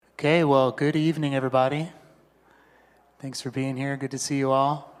Okay, well, good evening, everybody. Thanks for being here. Good to see you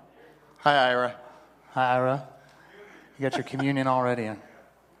all. Hi, Ira. Hi, Ira. You got your communion already.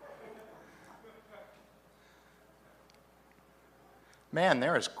 Man,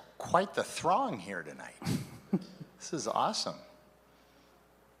 there is quite the throng here tonight. This is awesome.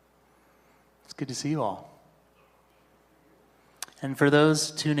 It's good to see you all. And for those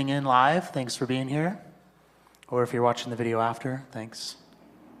tuning in live, thanks for being here. Or if you're watching the video after, thanks.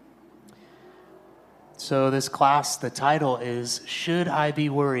 So this class, the title is, Should I Be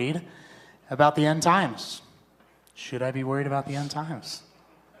Worried About the End Times? Should I be worried about the end times?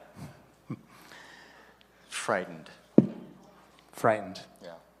 Frightened. Frightened.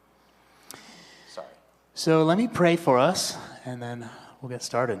 Yeah. Sorry. So let me pray for us, and then we'll get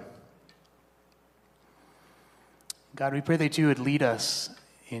started. God, we pray that you would lead us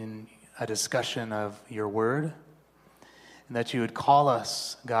in a discussion of your word, and that you would call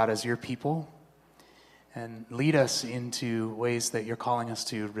us, God, as your people, and lead us into ways that you're calling us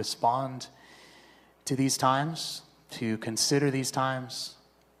to respond to these times, to consider these times,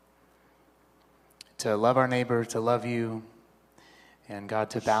 to love our neighbor, to love you, and God,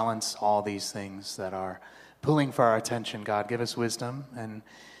 to balance all these things that are pulling for our attention. God, give us wisdom, and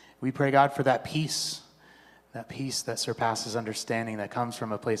we pray, God, for that peace that surpasses understanding, that comes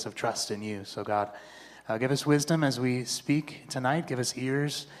from a place of trust in you. So God, give us wisdom as we speak tonight. Give us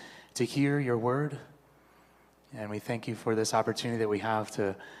ears to hear your word. And we thank you for this opportunity that we have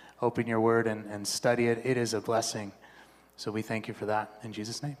to open your word and study it. It is a blessing. So we thank you for that. In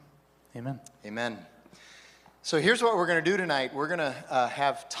Jesus' name, amen. Amen. So here's what we're going to do tonight. We're going to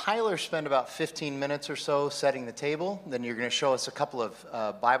have Tyler spend about 15 minutes or so setting the table. Then you're going to show us a couple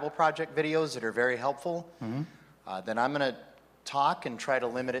of Bible project videos that are very helpful. Mm-hmm. Then I'm going to talk and try to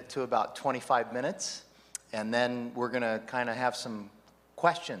limit it to about 25 minutes. And then we're going to kind of have some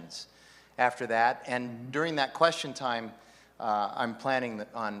questions after that. And during that question time, I'm planning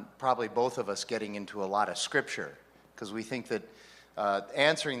on probably both of us getting into a lot of Scripture, because we think that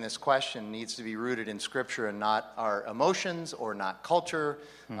answering this question needs to be rooted in Scripture and not our emotions or not culture,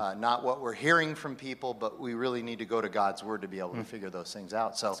 not what we're hearing from people, but we really need to go to God's Word to be able to figure those things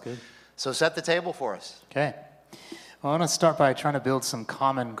out. So set the table for us. Okay. Well, I want to start by trying to build some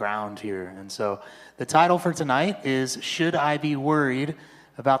common ground here. And so the title for tonight is, Should I Be Worried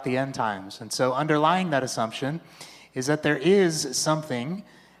About the End Times? And so underlying that assumption is that there is something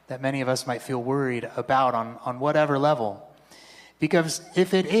that many of us might feel worried about on whatever level. Because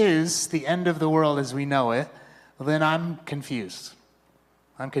if it is the end of the world as we know it, well, then I'm confused.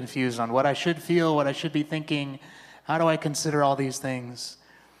 I'm confused on what I should feel, what I should be thinking. How do I consider all these things?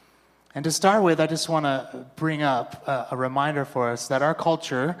 And to start with, I just want to bring up a reminder for us that our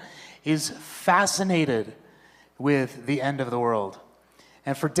culture is fascinated with the end of the world.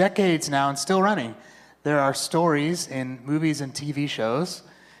 And for decades now, and still running, there are stories in movies and TV shows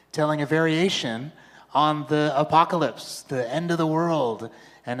telling a variation on the apocalypse, the end of the world,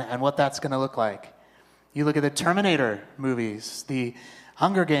 and what that's going to look like. You look at the Terminator movies, the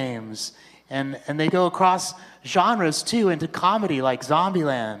Hunger Games, and they go across genres too, into comedy like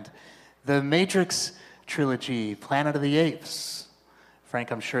Zombieland, the Matrix trilogy, Planet of the Apes.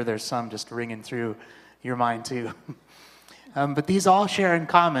 Frank, I'm sure there's some just ringing through your mind too. But these all share in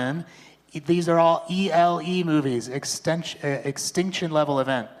common, these are all ELE movies, extinction level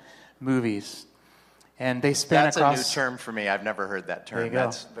event movies. And they span across... That's a new term for me. I've never heard that term. There you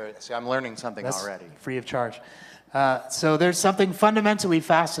go. See, I'm learning something That's already. Free of charge. So there's something fundamentally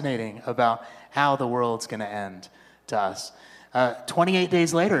fascinating about how the world's going to end to us. 28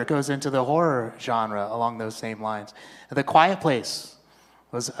 Days Later, it goes into the horror genre along those same lines. The Quiet Place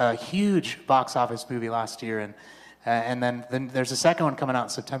was a huge box office movie last year, and then there's a second one coming out in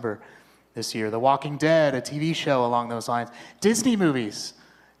September this year. The Walking Dead, a TV show along those lines. Disney movies,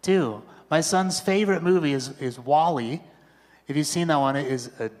 too. My son's favorite movie is WALL-E. If you've seen that one, it is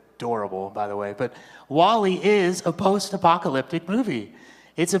adorable, by the way. But WALL-E is a post-apocalyptic movie.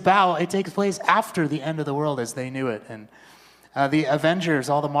 It takes place after the end of the world as they knew it. And the Avengers,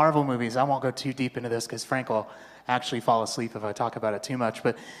 all the Marvel movies, I won't go too deep into this because Frank will actually fall asleep if I talk about it too much.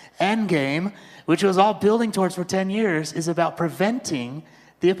 But Endgame, which was all building towards for 10 years, is about preventing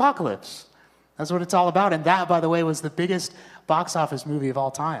the apocalypse. That's what it's all about. And that, by the way, was the biggest box office movie of all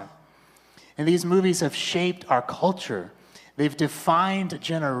time. And these movies have shaped our culture. They've defined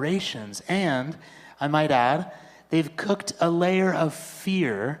generations. And, I might add, they've cooked a layer of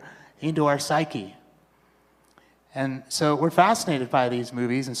fear into our psyche. And so we're fascinated by these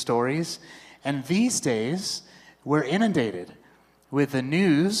movies and stories. And these days, we're inundated with the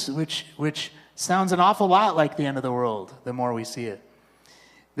news, which sounds an awful lot like the end of the world the more we see it.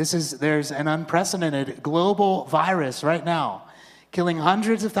 There's an unprecedented global virus right now, killing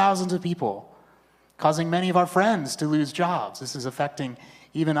hundreds of thousands of people, causing many of our friends to lose jobs. This is affecting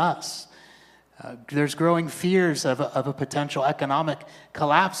even us. There's growing fears of a potential economic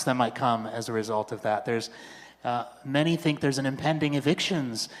collapse that might come as a result of that. Many think there's an impending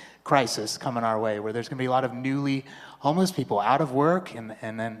evictions crisis coming our way, where there's going to be a lot of newly homeless people out of work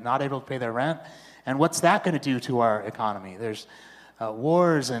and then not able to pay their rent. And what's that going to do to our economy? There's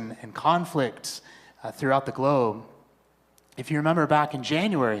wars and conflicts throughout the globe. If you remember back in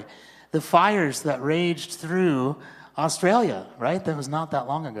January, the fires that raged through Australia, right? That was not that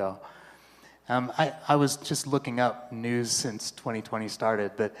long ago. I was just looking up news since 2020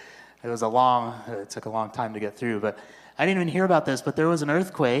 started, but it took a long time to get through. But I didn't even hear about this, but there was an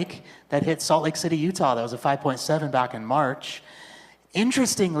earthquake that hit Salt Lake City, Utah. That was a 5.7 back in March.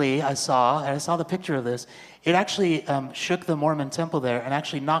 Interestingly, I saw the picture of this, it actually shook the Mormon temple there and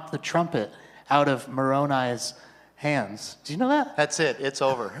actually knocked the trumpet out of Moroni's hands. Do you know that? That's it. It's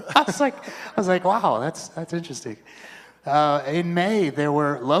over. I was like, wow, that's interesting. In May, there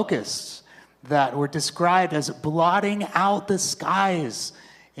were locusts that were described as blotting out the skies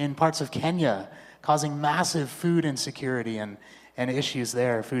in parts of Kenya, causing massive food insecurity and issues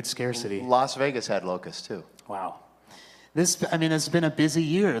there, food scarcity. Las Vegas had locusts too. Wow. It's been a busy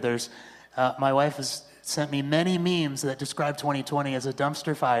year. My wife has sent me many memes that describe 2020 as a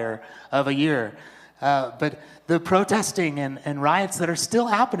dumpster fire of a year. But the protesting and riots that are still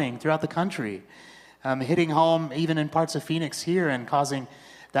happening throughout the country, hitting home even in parts of Phoenix here and causing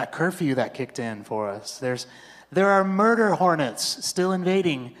that curfew that kicked in for us. There are murder hornets still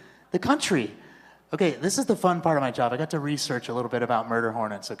invading the country. Okay, this is the fun part of my job. I got to research a little bit about murder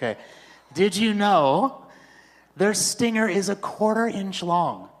hornets, okay? Did you know their stinger is a 1/4 inch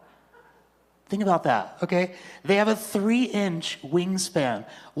long? Think about that, okay? They have a 3-inch wingspan.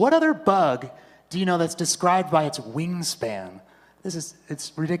 What other bug do you know that's described by its wingspan?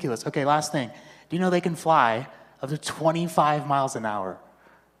 It's ridiculous. Okay, last thing. Do you know they can fly up to 25 miles an hour?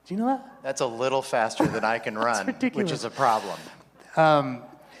 Do you know that? That's a little faster than I can run, which is a problem.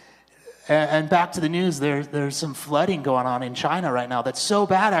 And back to the news, there's some flooding going on in China right now that's so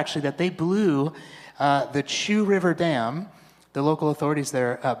bad, actually, that they blew the Chu River Dam. The local authorities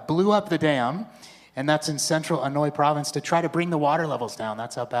there blew up the dam, and that's in central Anhui province, to try to bring the water levels down.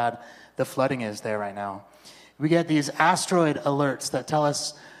 That's how bad the flooding is there right now. We get these asteroid alerts that tell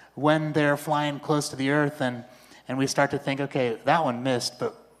us when they're flying close to the Earth, and we start to think, okay, that one missed,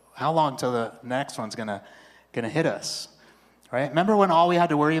 but how long till the next one's gonna hit us? Right? Remember when all we had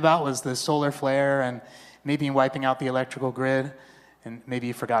to worry about was the solar flare and maybe wiping out the electrical grid? And maybe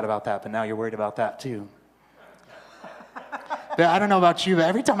you forgot about that, but now you're worried about that too. But I don't know about you, but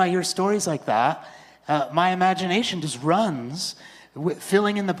every time I hear stories like that, my imagination just runs,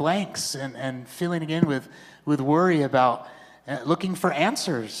 filling in the blanks and filling in with worry about looking for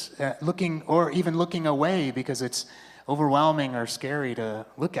answers, looking away because it's overwhelming or scary to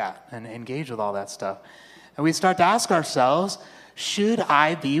look at and engage with all that stuff. And we start to ask ourselves, should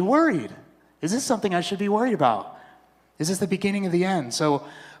I be worried? Is this something I should be worried about? Is this the beginning of the end? So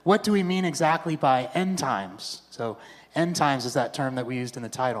what do we mean exactly by end times? So end times is that term that we used in the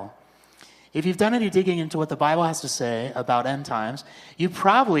title. If you've done any digging into what the Bible has to say about end times, you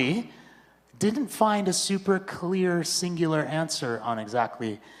probably didn't find a super clear, singular answer on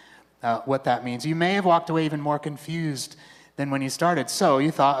exactly what that means. You may have walked away even more confused than when you started. So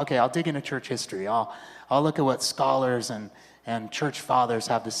you thought, okay, I'll dig into church history. I'll look at what scholars and church fathers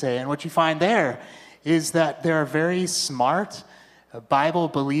have to say. And what you find there is that there are very smart,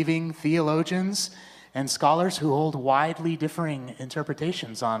 Bible-believing theologians and scholars who hold widely differing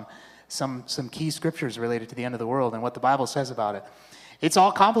interpretations on some key scriptures related to the end of the world and what the Bible says about it. It's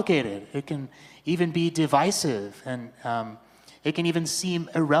all complicated. It can even be divisive, and it can even seem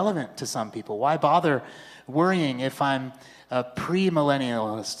irrelevant to some people. Why bother worrying if I'm a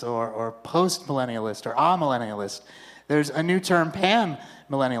pre-millennialist or post-millennialist or amillennialist? There's a new term,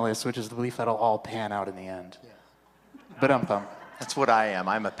 pan-millennialist, which is the belief that it'll all pan out in the end. Yeah. But That's what I am.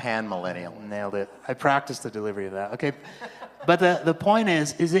 I'm a pan-millennial. Nailed it. I practiced the delivery of that. Okay. But the point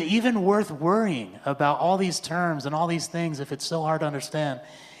is it even worth worrying about all these terms and all these things if it's so hard to understand?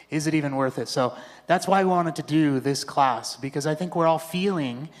 Is it even worth it? So that's why we wanted to do this class, because I think we're all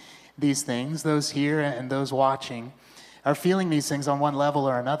feeling these things. Those here and those watching are feeling these things on one level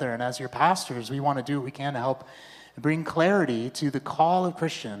or another. And as your pastors, we want to do what we can to help bring clarity to the call of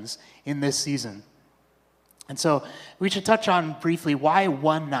Christians in this season. And so we should touch on briefly, why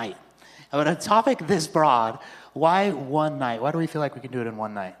one night? About a topic this broad, why one night? Why do we feel like we can do it in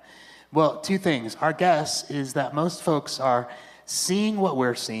one night? Well, two things. Our guess is that most folks are seeing what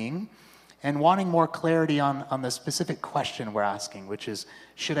we're seeing and wanting more clarity on the specific question we're asking, which is,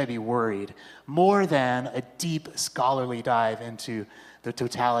 should I be worried? More than a deep scholarly dive into the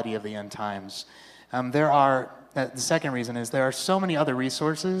totality of the end times. The second reason is there are so many other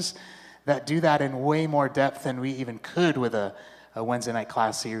resources that do that in way more depth than we even could with a Wednesday night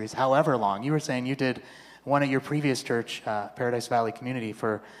class series, however long. You were saying you did one at your previous church, Paradise Valley Community,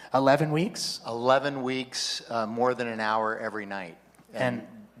 for 11 weeks? 11 weeks, more than an hour every night. And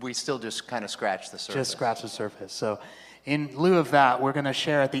we still just kind of scratch the surface. Just scratch the surface. So in lieu of that, we're going to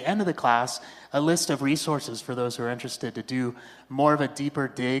share at the end of the class a list of resources for those who are interested to do more of a deeper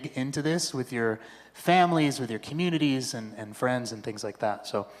dig into this with your families, with your communities and friends and things like that.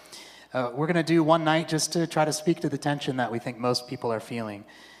 So we're going to do one night just to try to speak to the tension that we think most people are feeling.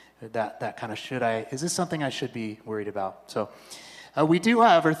 That kind of is this something I should be worried about? So we do,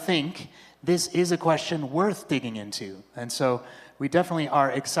 however, think this is a question worth digging into. And so we definitely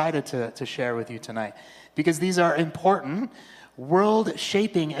are excited to share with you tonight because these are important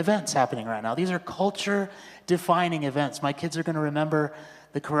world-shaping events happening right now. These are culture-defining events. My kids are going to remember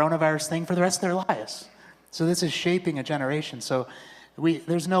the coronavirus thing for the rest of their lives. So this is shaping a generation. So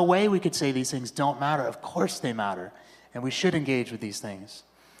there's no way we could say these things don't matter. Of course they matter, and we should engage with these things.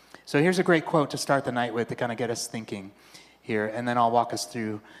 So here's a great quote to start the night with to kind of get us thinking here, and then I'll walk us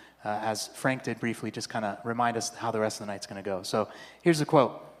through, as Frank did briefly, just kind of remind us how the rest of the night's going to go. So here's the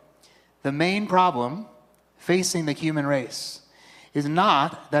quote. The main problem facing the human race is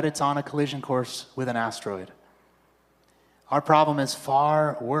not that it's on a collision course with an asteroid. Our problem is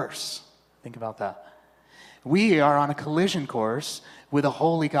far worse. Think about that. We are on a collision course with a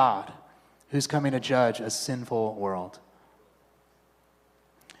holy God who's coming to judge a sinful world.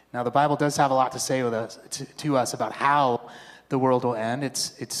 Now, the Bible does have a lot to say to us about how the world will end.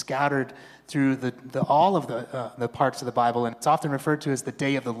 It's scattered through all of the parts of the Bible, and it's often referred to as the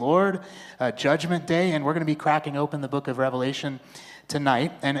day of the Lord, Judgment Day, and we're going to be cracking open the book of Revelation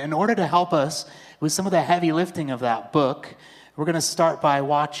tonight. And in order to help us with some of the heavy lifting of that book, we're going to start by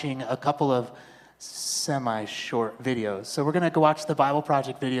watching a couple of semi-short videos. So we're going to go watch the Bible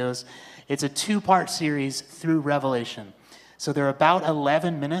Project videos. It's a 2-part series through Revelation. So they're about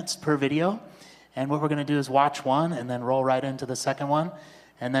 11 minutes per video, and what we're going to do is watch one and then roll right into the second one,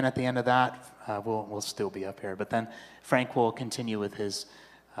 and then at the end of that, we'll still be up here. But then Frank will continue with his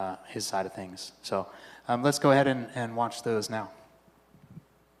side of things. So let's go ahead and watch those now.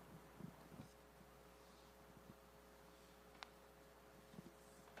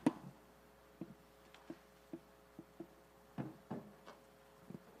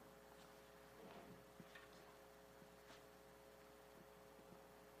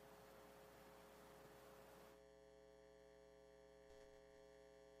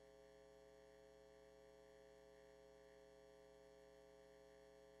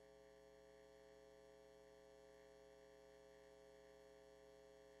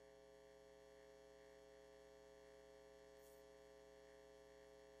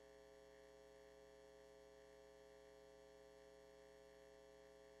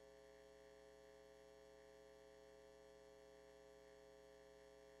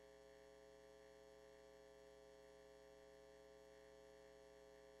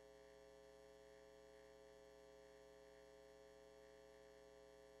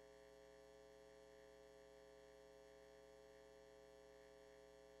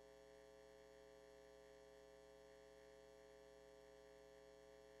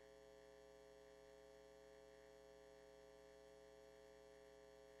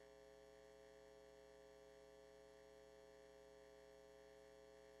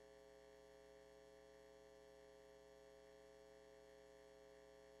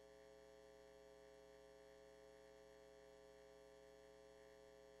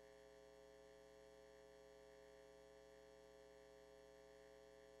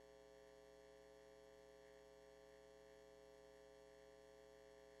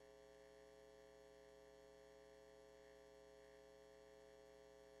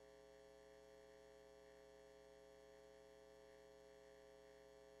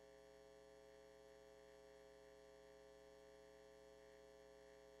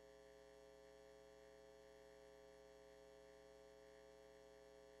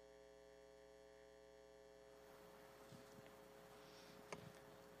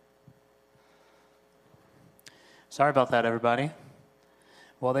 Sorry about that, everybody.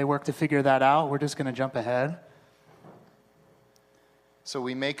 While they work to figure that out, we're just going to jump ahead. So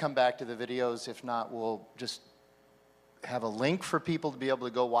we may come back to the videos. If not, we'll just have a link for people to be able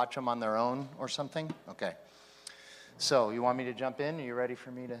to go watch them on their own or something. Okay. So, you want me to jump in? Are you ready for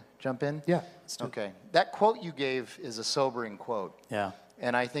me to jump in? Yeah, let's do it. Okay. That quote you gave is a sobering quote. Yeah.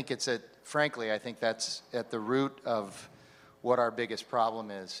 And I think frankly, I think that's at the root of what our biggest problem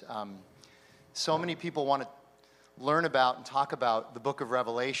is. So many people want to learn about and talk about the book of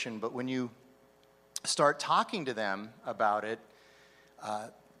Revelation, but when you start talking to them about it,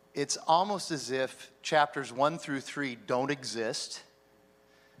 it's almost as if chapters 1 through 3 don't exist,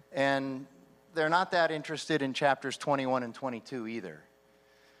 and they're not that interested in chapters 21 and 22 either.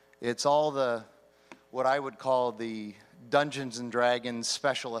 It's all what I would call the Dungeons and Dragons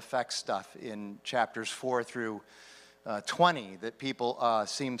special effects stuff in chapters 4 through 20 that people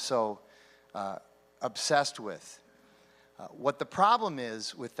seem so obsessed with. What the problem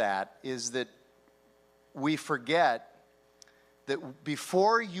is with that is that we forget that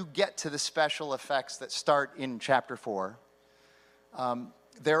before you get to the special effects that start in chapter 4,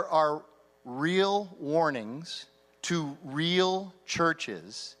 there are real warnings to real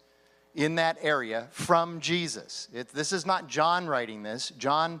churches in that area from Jesus. This is not John writing this.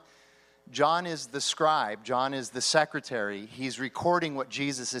 John is the scribe. John is the secretary. He's recording what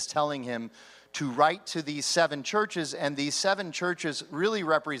Jesus is telling him to write to these 7 churches, and these 7 churches really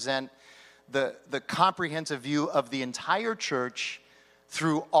represent the comprehensive view of the entire church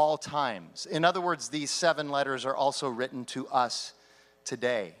through all times. In other words, these 7 letters are also written to us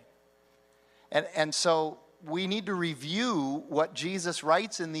today. And so we need to review what Jesus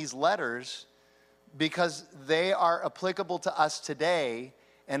writes in these letters because they are applicable to us today.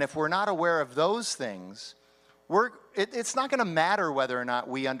 And if we're not aware of those things, it's not going to matter whether or not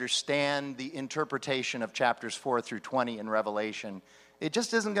we understand the interpretation of chapters 4 through 20 in Revelation. It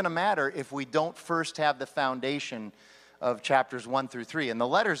just isn't going to matter if we don't first have the foundation of chapters 1 through 3. And the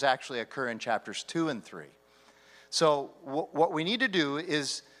letters actually occur in chapters 2 and 3. So what we need to do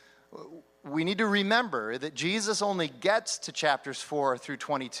is we need to remember that Jesus only gets to chapters 4 through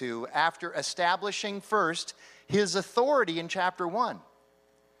 22 after establishing first his authority in chapter 1.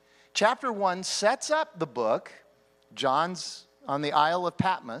 Chapter 1 sets up the book. John's on the Isle of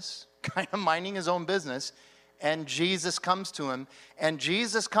Patmos, kind of minding his own business, and Jesus comes to him. And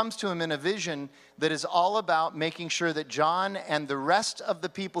Jesus comes to him in a vision that is all about making sure that John and the rest of the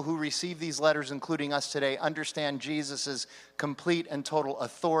people who receive these letters, including us today, understand Jesus' complete and total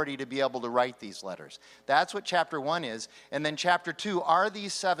authority to be able to write these letters. That's what chapter 1 is. And then chapter 2 are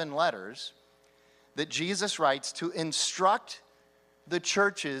these 7 letters that Jesus writes to instruct the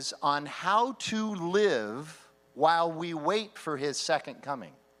churches on how to live while we wait for his second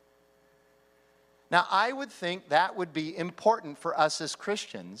coming. Now, I would think that would be important for us as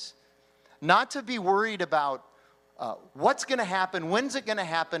Christians, not to be worried about what's going to happen, when's it going to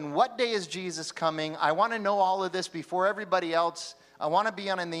happen, what day is Jesus coming. I want to know all of this before everybody else. I want to be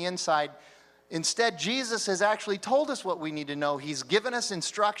on the inside. Instead, Jesus has actually told us what we need to know. He's given us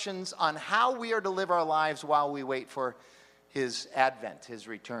instructions on how we are to live our lives while we wait for his advent, his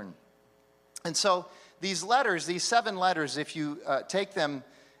return. And so these letters, these 7 letters, if you take them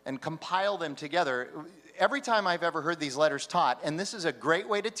and compile them together, every time I've ever heard these letters taught, and this is a great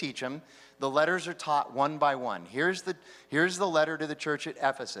way to teach them, the letters are taught one by one. Here's the letter to the church at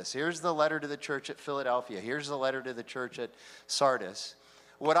Ephesus. Here's the letter to the church at Philadelphia. Here's the letter to the church at Sardis.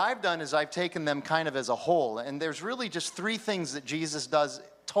 What I've done is I've taken them kind of as a whole, and there's really just 3 things that Jesus does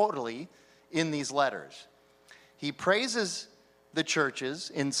totally in these letters. He praises the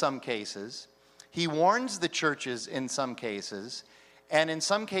churches in some cases. He warns the churches in some cases. And in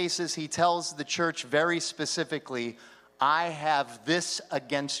some cases, he tells the church very specifically, I have this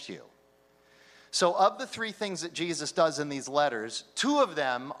against you. So of the 3 things that Jesus does in these letters, 2 of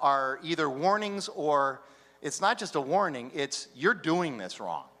them are either warnings or it's not just a warning, it's you're doing this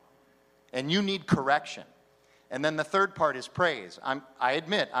wrong and you need correction. And then the third part is praise. I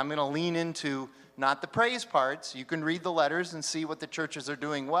admit, I'm going to lean into not the praise parts. You can read the letters and see what the churches are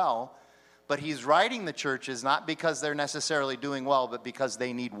doing well. But he's writing the churches not because they're necessarily doing well, but because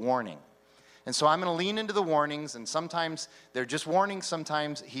they need warning. And so I'm going to lean into the warnings, and sometimes they're just warnings.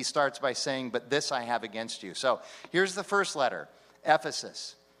 Sometimes he starts by saying, but this I have against you. So here's the first letter,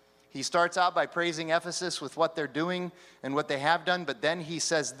 Ephesus. He starts out by praising Ephesus with what they're doing and what they have done, but then he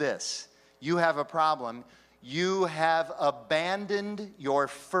says this, you have a problem. You have abandoned your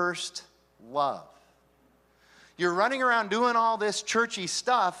first love. You're running around doing all this churchy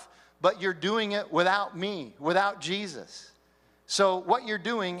stuff, but you're doing it without me, without Jesus. So what you're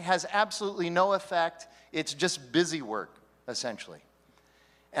doing has absolutely no effect. It's just busy work, essentially.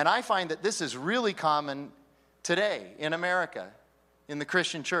 And I find that this is really common today in America, in the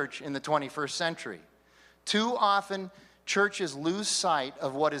Christian church in the 21st century. Too often, churches lose sight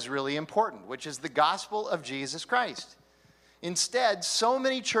of what is really important, which is the gospel of Jesus Christ. Instead, so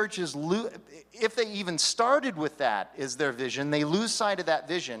many churches, if they even started with that as their vision, they lose sight of that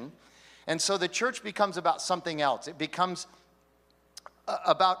vision. And so the church becomes about something else. It becomes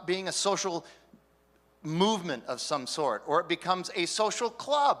about being a social movement of some sort, or it becomes a social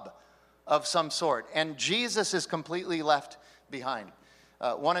club of some sort. And Jesus is completely left behind.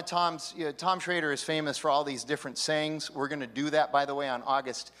 One of Tom Schrader is famous for all these different sayings. We're going to do that, by the way, on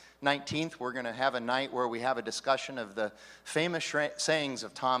August 19th. We're going to have a night where we have a discussion of the famous sayings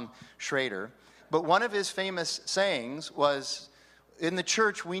of Tom Schrader. But one of his famous sayings was, in the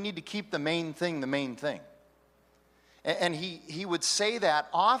church, we need to keep the main thing the main thing. And he would say that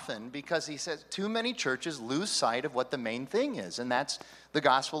often because he says too many churches lose sight of what the main thing is, and that's the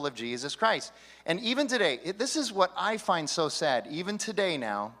gospel of Jesus Christ. And even today, this is what I find so sad. Even today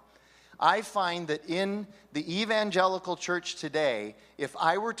now, I find that in the evangelical church today, if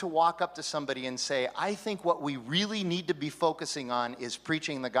I were to walk up to somebody and say, I think what we really need to be focusing on is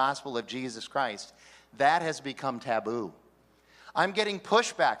preaching the gospel of Jesus Christ, that has become taboo. I'm getting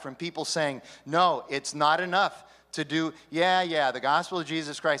pushback from people saying, no, it's not enough to do, the gospel of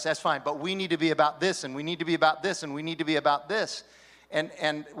Jesus Christ, that's fine, but we need to be about this, and we need to be about this, and we need to be about this.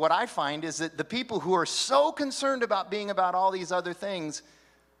 And what I find is that the people who are so concerned about being about all these other things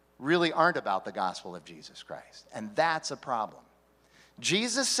really aren't about the gospel of Jesus Christ. And that's a problem.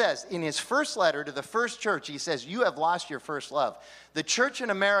 Jesus says in his first letter to the first church, he says, you have lost your first love. The church in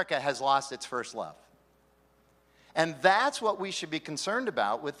America has lost its first love. And that's what we should be concerned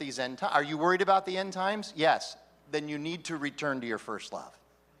about with these end times. Are you worried about the end times? Yes. Then you need to return to your first love.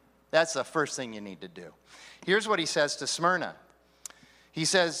 That's the first thing you need to do. Here's what he says to Smyrna. He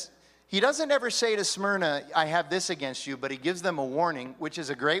says, he doesn't ever say to Smyrna, I have this against you, but he gives them a warning, which is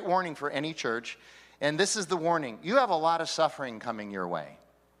a great warning for any church. And this is the warning. You have a lot of suffering coming your way.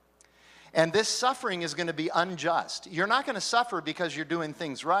 And this suffering is going to be unjust. You're not going to suffer because you're doing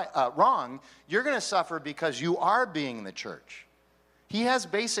things wrong. You're going to suffer because you are being the church. He has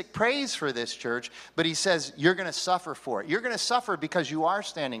basic praise for this church, but he says you're going to suffer for it. You're going to suffer because you are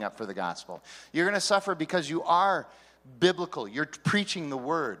standing up for the gospel. You're going to suffer because you are biblical. You're preaching the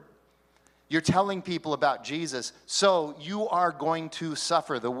word. You're telling people about Jesus, so you are going to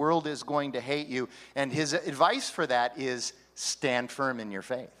suffer. The world is going to hate you. And his advice for that is stand firm in your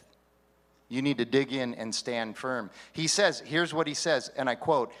faith. You need to dig in and stand firm. He says, here's what he says, and I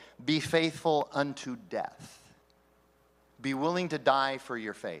quote, be faithful unto death. Be willing to die for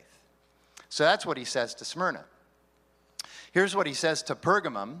your faith. So that's what he says to Smyrna. Here's what he says to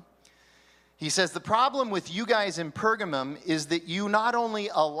Pergamum. He says, the problem with you guys in Pergamum is that you not only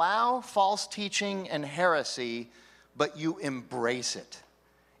allow false teaching and heresy, but you embrace it.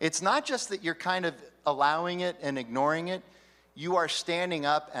 It's not just that you're kind of allowing it and ignoring it. You are standing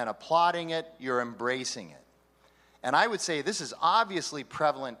up and applauding it. You're embracing it. And I would say this is obviously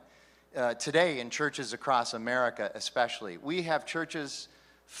prevalent today in churches across America especially. We have churches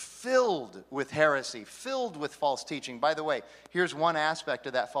filled with heresy, filled with false teaching. By the way, here's one aspect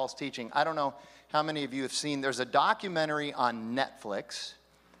of that false teaching. I don't know how many of you have seen, there's a documentary on Netflix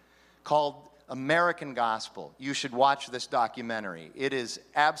called American Gospel. You should watch this documentary. It is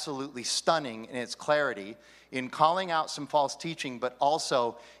absolutely stunning in its clarity in calling out some false teaching, but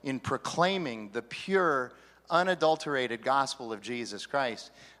also in proclaiming the pure, unadulterated gospel of Jesus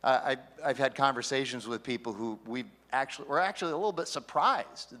Christ. I've had conversations with people who we're actually a little bit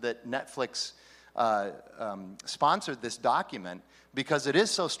surprised that Netflix sponsored this document because it is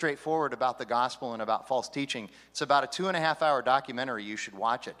so straightforward about the gospel and about false teaching. It's about a 2.5-hour documentary. You should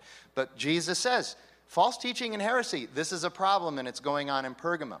watch it. But Jesus says, false teaching and heresy, this is a problem, and it's going on in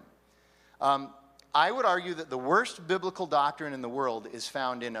Pergamum. I would argue that the worst biblical doctrine in the world is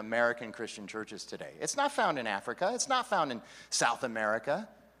found in American Christian churches today. It's not found in Africa. It's not found in South America.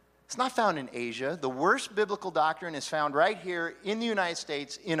 It's not found in Asia. The worst biblical doctrine is found right here in the United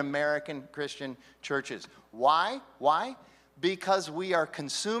States in American Christian churches. Why? Why? Because we are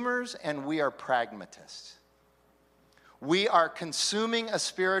consumers and we are pragmatists. We are consuming a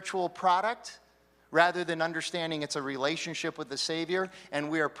spiritual product rather than understanding it's a relationship with the Savior, and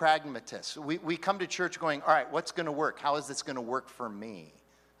we are pragmatists. We come to church going, all right, what's going to work? How is this going to work for me?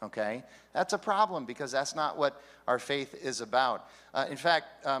 Okay? That's a problem because that's not what our faith is about. In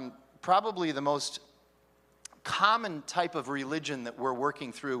fact, probably the most common type of religion that we're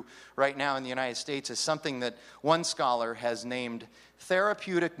working through right now in the United States is something that one scholar has named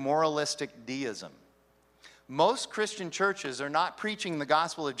therapeutic moralistic deism. Most Christian churches are not preaching the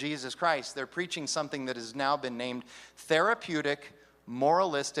gospel of Jesus Christ. They're preaching something that has now been named therapeutic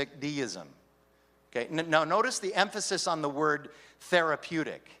moralistic deism. Okay, now notice the emphasis on the word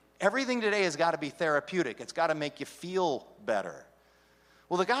therapeutic. Everything today has got to be therapeutic. It's got to make you feel better.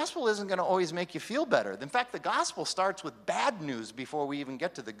 Well, the gospel isn't going to always make you feel better. In fact, the gospel starts with bad news before we even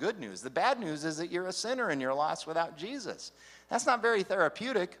get to the good news. The bad news is that you're a sinner and you're lost without Jesus. That's not very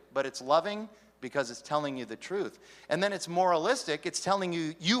therapeutic, but it's loving because it's telling you the truth. And then it's moralistic. It's telling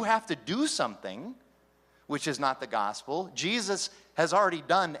you you have to do something, which is not the gospel. Jesus has already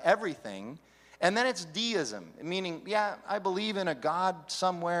done everything. And then it's deism, meaning, yeah, I believe in a God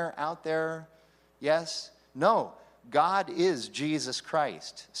somewhere out there. Yes. No, God is Jesus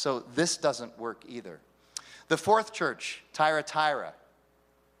Christ. So this doesn't work either. The fourth church, Thyatira.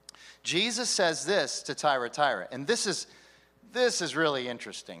 Jesus says this to Thyatira, and this is really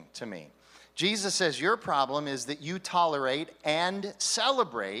interesting to me. Jesus says, your problem is that you tolerate and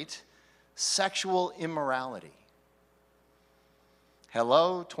celebrate sexual immorality.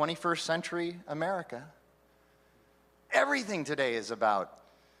 Hello, 21st century America. Everything today is about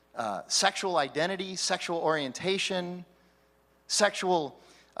sexual identity, sexual orientation, sexual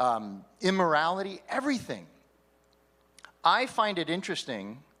immorality, everything. I find it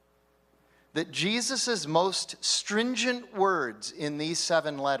interesting that Jesus' most stringent words in these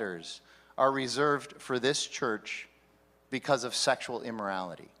 7 letters are reserved for this church because of sexual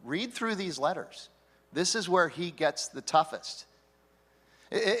immorality. Read through these letters. This is where he gets the toughest.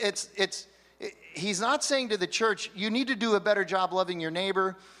 He's not saying to the church, you need to do a better job loving your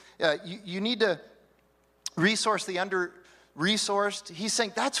neighbor. You need to resource the under-resourced. He's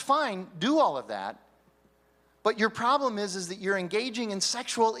saying, that's fine, do all of that. But your problem is that you're engaging in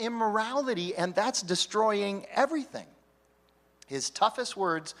sexual immorality, and that's destroying everything. His toughest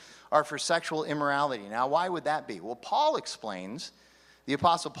words are for sexual immorality. Now, why would that be? Well, Paul explains, the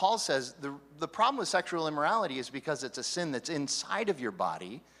Apostle Paul says, the problem with sexual immorality is because it's a sin that's inside of your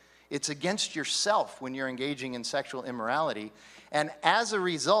body. It's against yourself when you're engaging in sexual immorality. And as a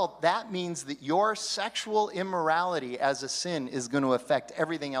result, that means that your sexual immorality as a sin is going to affect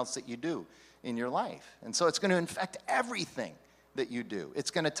everything else that you do in your life. And so it's going to infect everything that you do.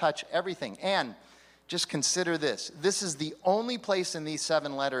 It's going to touch everything. And just consider this. This is the only place in these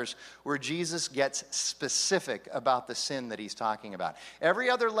 7 letters where Jesus gets specific about the sin that he's talking about. Every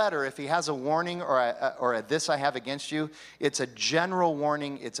other letter, if he has a warning or a this I have against you, it's a general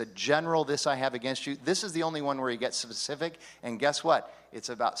warning. It's a general this I have against you. This is the only one where he gets specific. And guess what? It's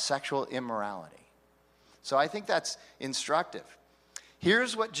about sexual immorality. So I think that's instructive.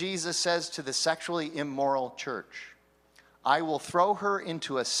 Here's what Jesus says to the sexually immoral church. I will throw her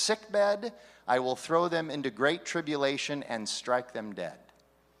into a sickbed. I will throw them into great tribulation and strike them dead.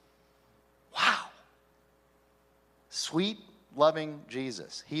 Wow. Sweet, loving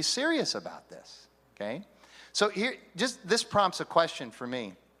Jesus. He's serious about this, okay? So here, this prompts a question for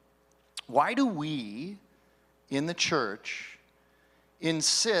me. Why do we in the church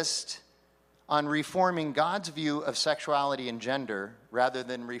insist on reforming God's view of sexuality and gender rather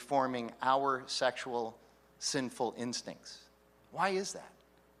than reforming our sexual sinful instincts? Why is that?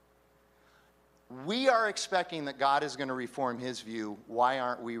 We are expecting that God is going to reform his view. Why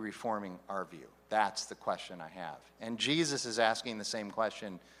aren't we reforming our view? That's the question I have. And Jesus is asking the same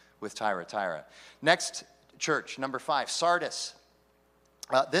question with Thyatira. Next church, number 5, Sardis.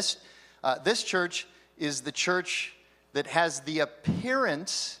 This church is the church that has the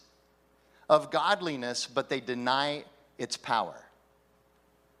appearance of godliness, but they deny its power.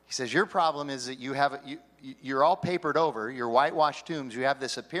 He says, your problem is that you're all papered over, you're whitewashed tombs, you have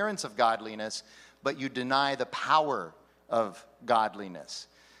this appearance of godliness, but you deny the power of godliness.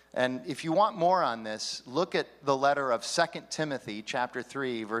 And if you want more on this, look at the letter of 2 Timothy chapter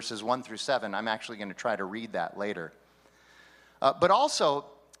 3, verses 1 through 7. I'm actually going to try to read that later. But also,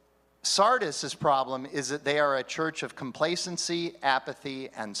 Sardis' problem is that they are a church of complacency, apathy,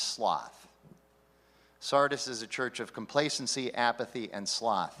 and sloth. Sardis is a church of complacency, apathy, and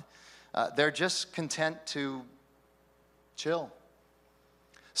sloth. They're just content to chill.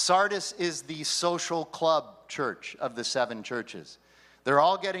 Sardis is the social club church of the 7 churches. They're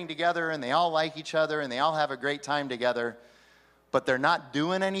all getting together and they all like each other and they all have a great time together, but they're not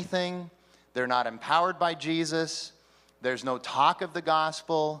doing anything. They're not empowered by Jesus. There's no talk of the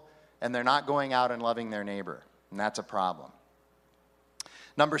gospel, and they're not going out and loving their neighbor, and that's a problem.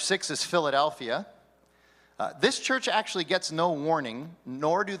 Number 6 is Philadelphia. This church actually gets no warning,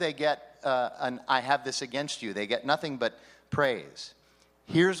 nor do they get I have this against you. They get nothing but praise.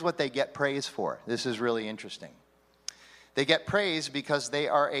 Here's what they get praise for. This is really interesting. They get praise because they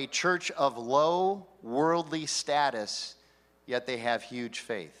are a church of low worldly status, yet they have huge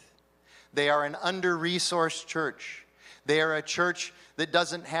faith. They are an under-resourced church. They are a church that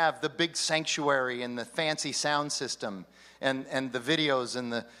doesn't have the big sanctuary and the fancy sound system and the videos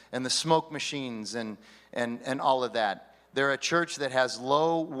and the smoke machines and all of that. They're a church that has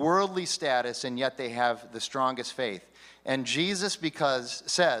low worldly status, and yet they have the strongest faith. And Jesus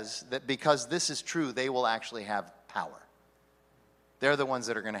says that because this is true, they will actually have power. They're the ones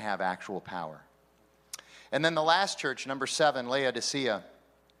that are going to have actual power. And then the last church, number 7, Laodicea.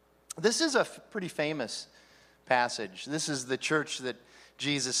 This is a pretty famous passage. This is the church that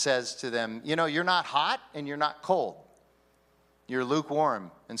Jesus says to them, you know, you're not hot and you're not cold. You're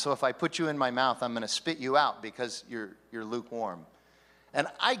lukewarm. And so if I put you in my mouth, I'm going to spit you out because you're lukewarm. And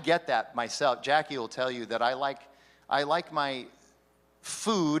I get that myself. Jackie will tell you that I like my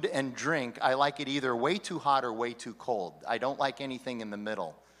food and drink, I like it either way too hot or way too cold. I don't like anything in the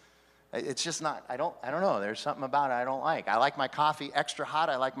middle. It's just not, I don't know. There's something about it I don't like. I like my coffee extra hot.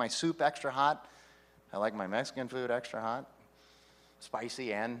 I like my soup extra hot. I like my Mexican food extra hot,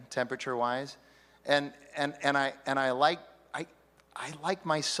 spicy and temperature-wise. And I like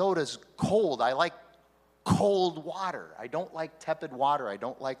my sodas cold. I like cold water. I don't like tepid water. I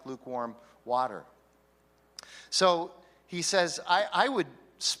don't like lukewarm water. So he says, I would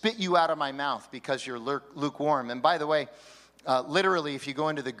spit you out of my mouth because you're lukewarm. And by the way, literally, if you go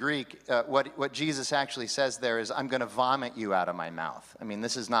into the Greek, what Jesus actually says there is, I'm going to vomit you out of my mouth. I mean,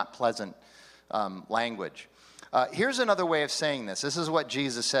 this is not pleasant language. Here's another way of saying this. This is what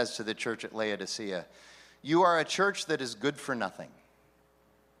Jesus says to the church at Laodicea. You are a church that is good for nothing.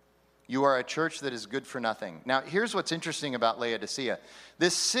 You are a church that is good for nothing. Now, here's what's interesting about Laodicea.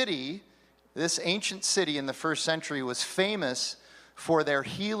 This city, this ancient city in the first century, was famous for their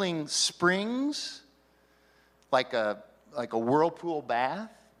healing springs, like a whirlpool bath,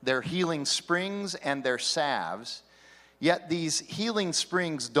 their healing springs and their salves. Yet these healing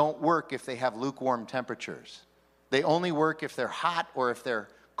springs don't work if they have lukewarm temperatures. They only work if they're hot or if they're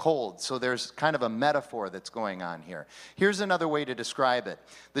cold. So there's kind of a metaphor that's going on here. Here's another way to describe it.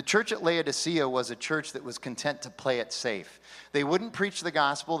 The church at Laodicea was a church that was content to play it safe. They wouldn't preach the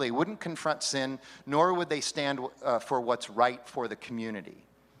gospel, they wouldn't confront sin, nor would they stand for what's right for the community.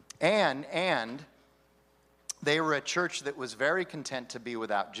 And they were a church that was very content to be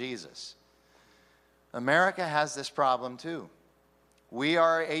without Jesus. America has this problem too. We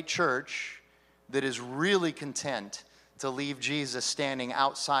are a church that is really content to leave Jesus standing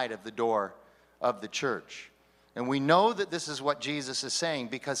outside of the door of the church. And we know that this is what Jesus is saying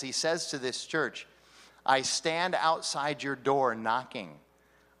because he says to this church, I stand outside your door knocking.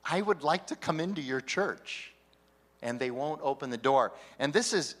 I would like to come into your church. And they won't open the door. And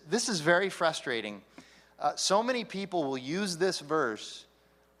this is very frustrating. So many people will use this verse,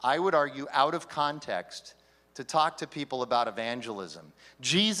 I would argue, out of context to talk to people about evangelism.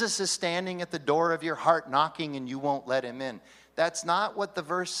 Jesus is standing at the door of your heart knocking and you won't let him in. That's not what the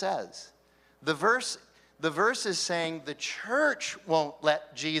verse says. The verse is saying the church won't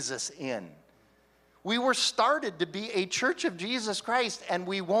let Jesus in. We were started to be a church of Jesus Christ, and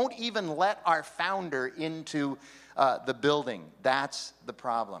we won't even let our founder into the building. That's the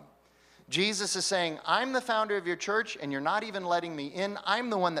problem. Jesus is saying, I'm the founder of your church, and you're not even letting me in. I'm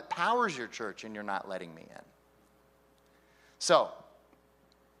the one that powers your church, and you're not letting me in. So,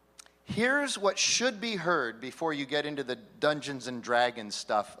 here's what should be heard before you get into the Dungeons and Dragons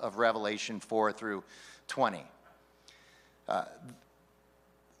stuff of Revelation 4 through 20.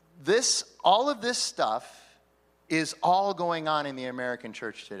 All of this stuff is all going on in the American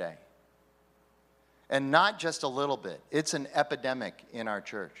church today. And not just a little bit. It's an epidemic in our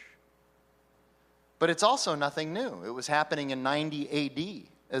church. But it's also nothing new. It was happening in 90 AD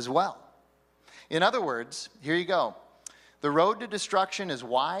as well. In other words, here you go. The road to destruction is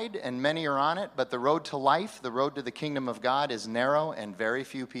wide and many are on it, but the road to life, the road to the kingdom of God is narrow and very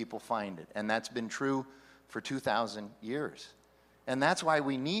few people find it. And that's been true for 2,000 years. And that's why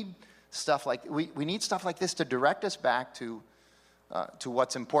we need stuff like we need stuff like this to direct us back to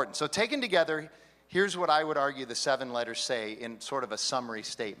what's important. So taken together, here's what I would argue the 7 letters say in sort of a summary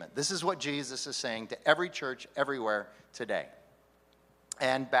statement. This is what Jesus is saying to every church everywhere today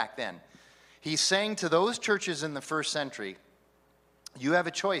and back then. He's saying to those churches in the first century, you have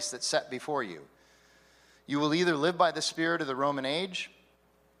a choice that's set before you. You will either live by the spirit of the Roman age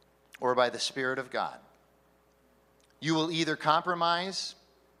or by the Spirit of God. You will either compromise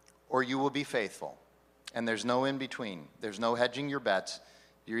or you will be faithful. And there's no in between. There's no hedging your bets.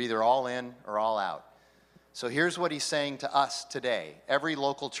 You're either all in or all out. So here's what he's saying to us today. Every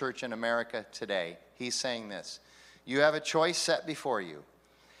local church in America today, he's saying this. You have a choice set before you.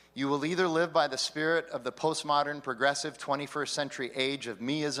 You will either live by the spirit of the postmodern, progressive 21st century age of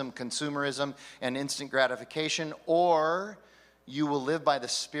meism, consumerism, and instant gratification, or you will live by the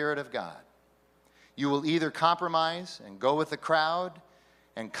Spirit of God. You will either compromise and go with the crowd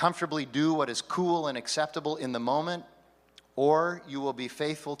and comfortably do what is cool and acceptable in the moment, or you will be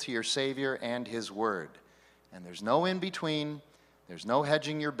faithful to your Savior and His Word. And there's no in between. There's no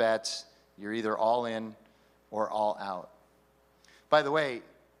hedging your bets. You're either all in or all out. By the way,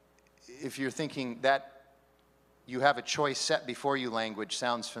 if you're thinking that you have a choice set before you language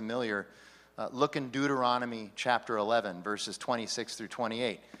sounds familiar, look in Deuteronomy chapter 11, verses 26 through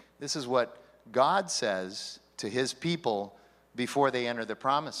 28. This is what God says to His people before they enter the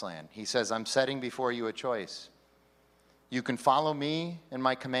promised land. He says, I'm setting before you a choice. You can follow me and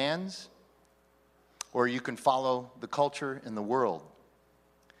my commands, or you can follow the culture and the world.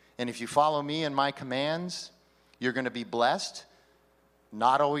 And if you follow me and my commands, you're going to be blessed.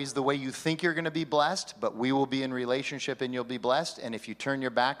 Not always the way you think you're going to be blessed, but we will be in relationship and you'll be blessed. And if you turn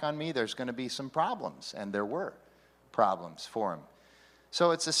your back on me, there's going to be some problems. And there were problems for him.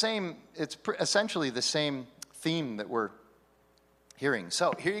 So it's essentially the same theme that we're hearing.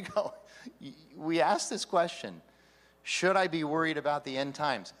 So here you go. We asked this question, should I be worried about the end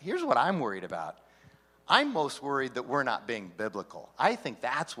times? Here's what I'm worried about. I'm most worried that we're not being biblical. I think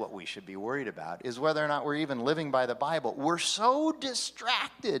that's what we should be worried about, is whether or not we're even living by the Bible. We're so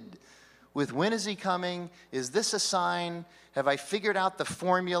distracted with when is he coming? Is this a sign? Have I figured out the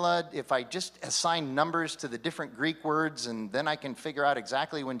formula? If I just assign numbers to the different Greek words and then I can figure out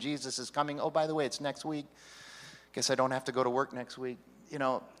exactly when Jesus is coming. Oh, by the way, it's next week. Guess I don't have to go to work next week. You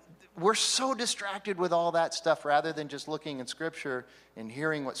know, we're so distracted with all that stuff rather than just looking at Scripture and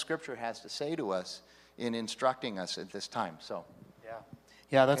hearing what Scripture has to say to us in instructing us at this time. So,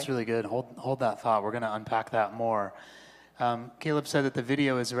 yeah, that's really good. Hold that thought. We're going to unpack that more. Caleb said that the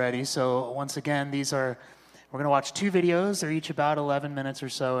video is ready. So once again, we're going to watch 2 videos. They're each about 11 minutes or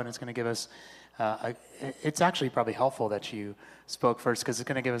so, and it's going to give us. It's actually probably helpful that you spoke first because it's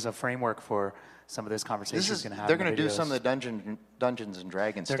going to give us a framework for some of this conversation we're going to have. They're going to do some of the Dungeons and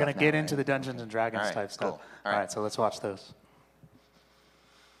Dragons stuff. They're going to get into the Dungeons and Dragons type stuff. Cool. All right, so let's watch those.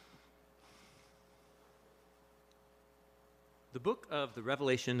 The Book of the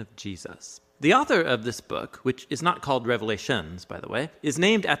Revelation of Jesus. The author of this book, which is not called Revelations, by the way, is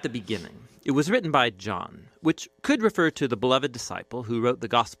named at the beginning. It was written by John, which could refer to the beloved disciple who wrote the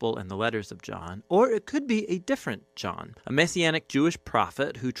Gospel and the letters of John, or it could be a different John, a messianic Jewish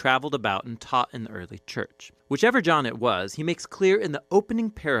prophet who traveled about and taught in the early church. Whichever John it was, he makes clear in the opening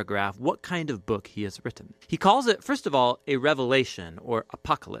paragraph what kind of book he has written. He calls it, first of all, a revelation or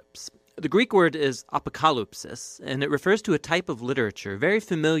apocalypse. The Greek word is apokalypsis, and it refers to a type of literature very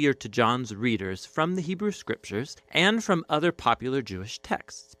familiar to John's readers from the Hebrew Scriptures and from other popular Jewish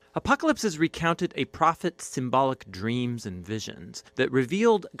texts. Apocalypses recounted a prophet's symbolic dreams and visions that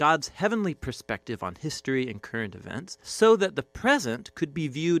revealed God's heavenly perspective on history and current events so that the present could be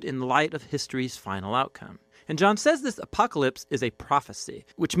viewed in light of history's final outcome. And John says this apocalypse is a prophecy,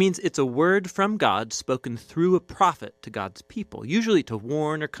 which means it's a word from God spoken through a prophet to God's people, usually to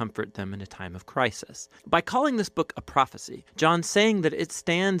warn or comfort them in a time of crisis. By calling this book a prophecy, John's saying that it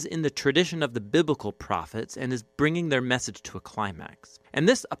stands in the tradition of the biblical prophets and is bringing their message to a climax. And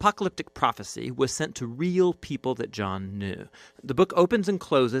this apocalyptic prophecy was sent to real people that John knew. The book opens and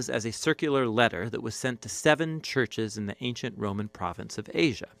closes as a circular letter that was sent to 7 churches in the ancient Roman province of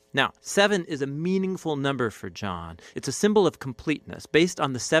Asia. Now, 7 is a meaningful number for John. It's a symbol of completeness based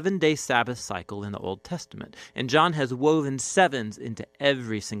on the 7-day Sabbath cycle in the Old Testament. And John has woven 7s into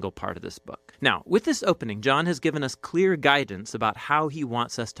every single part of this book. Now, with this opening, John has given us clear guidance about how he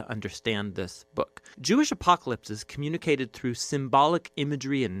wants us to understand this book. Jewish apocalypses communicated through symbolic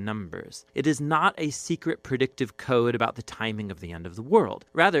imagery and numbers. It is not a secret predictive code about the timing of the end of the world.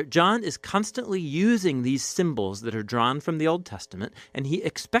 Rather, John is constantly using these symbols that are drawn from the Old Testament, and he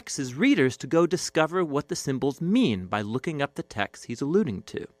expects his readers to go discover what the symbols mean by looking up the text he's alluding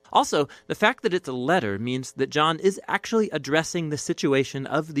to. Also, the fact that it's a letter means that John is actually addressing the situation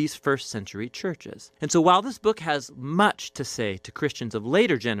of these first century churches. And so while this book has much to say to Christians of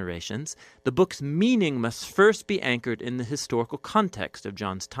later generations, the book's meaning must first be anchored in the historical context of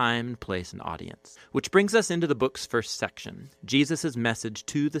John's time and place and audience. Which brings us into the book's first section, Jesus' message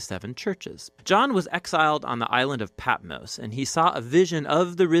to the 7 churches. John was exiled on the island of Patmos, and he saw a vision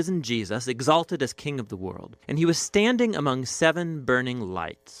of the risen Jesus exalted as King of the world. And he was standing among 7 burning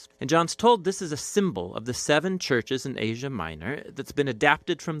lights. And John's told this is a symbol of the 7 churches in Asia Minor that's been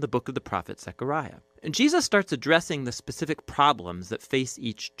adapted from the book of the prophet Zechariah. And Jesus starts addressing the specific problems that face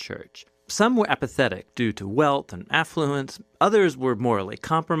each church. Some were apathetic due to wealth and affluence. Others were morally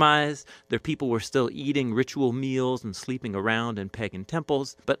compromised. Their people were still eating ritual meals and sleeping around in pagan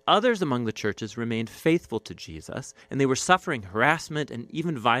temples. But others among the churches remained faithful to Jesus, and they were suffering harassment and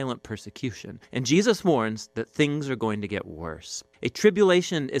even violent persecution. And Jesus warns that things are going to get worse. A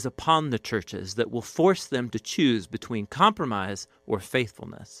tribulation is upon the churches that will force them to choose between compromise or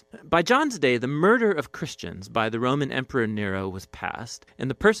faithfulness. By John's day, the murder of Christians by the Roman Emperor Nero was past, and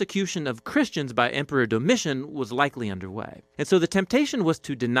the persecution of Christians by Emperor Domitian was likely underway. And so the temptation was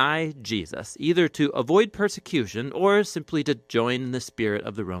to deny Jesus, either to avoid persecution or simply to join the spirit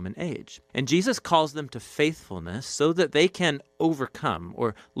of the Roman age. And Jesus calls them to faithfulness so that they can overcome,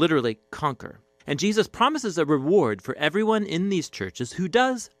 or literally conquer. And Jesus promises a reward for everyone in these churches who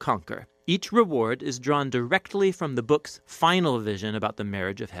does conquer. Each reward is drawn directly from the book's final vision about the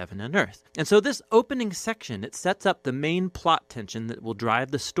marriage of heaven and earth. And so this opening section, it sets up the main plot tension that will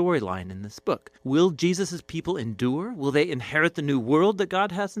drive the storyline in this book. Will Jesus' people endure? Will they inherit the new world that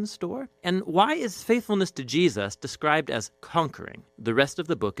God has in store? And why is faithfulness to Jesus described as conquering? The rest of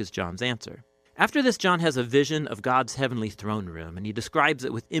the book is John's answer. After this, John has a vision of God's heavenly throne room, and he describes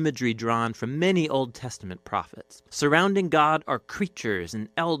it with imagery drawn from many Old Testament prophets. Surrounding God are creatures and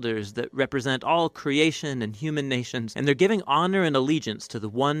elders that represent all creation and human nations, and they're giving honor and allegiance to the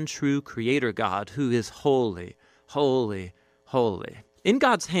one true Creator God who is holy, holy, holy. In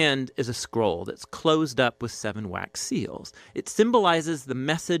God's hand is a scroll that's closed up with 7 wax seals. It symbolizes the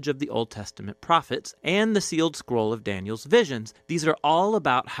message of the Old Testament prophets and the sealed scroll of Daniel's visions. These are all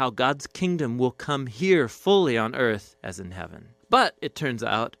about how God's kingdom will come here fully on earth as in heaven. But it turns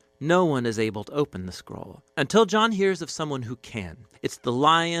out no one is able to open the scroll until John hears of someone who can. It's the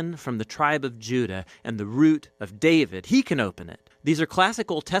Lion from the tribe of Judah and the root of David. He can open it. These are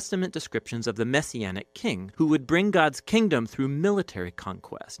classic Old Testament descriptions of the Messianic king who would bring God's kingdom through military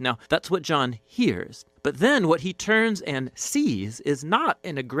conquest. Now, that's what John hears. But then what he turns and sees is not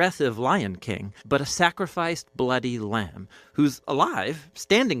an aggressive lion king, but a sacrificed bloody lamb who's alive,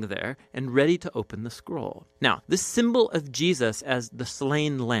 standing there, and ready to open the scroll. Now, this symbol of Jesus as the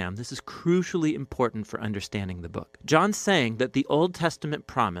slain lamb, this is crucially important for understanding the book. John's saying that the Old Testament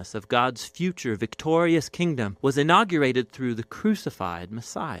promise of God's future victorious kingdom was inaugurated through the crucified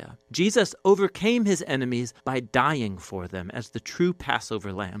Messiah. Jesus overcame his enemies by dying for them as the true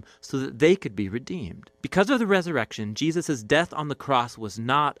Passover lamb so that they could be redeemed. Because of the resurrection, Jesus' death on the cross was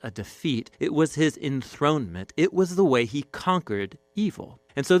not a defeat. It was his enthronement. It was the way he conquered evil.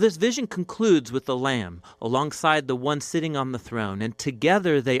 And so this vision concludes with the Lamb alongside the one sitting on the throne, and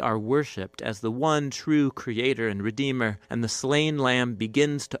together they are worshipped as the one true Creator and Redeemer, and the slain Lamb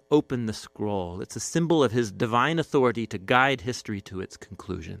begins to open the scroll. It's a symbol of his divine authority to guide history to its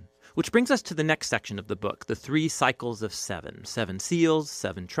conclusion. Which brings us to the next section of the book, the 3 cycles of 7. 7 seals,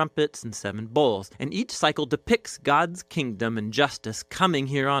 7 trumpets, and 7 bowls. And each cycle depicts God's kingdom and justice coming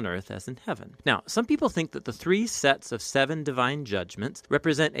here on earth as in heaven. Now, some people think that the 3 sets of 7 divine judgments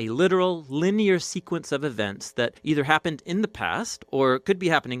represent a literal, linear sequence of events that either happened in the past, or could be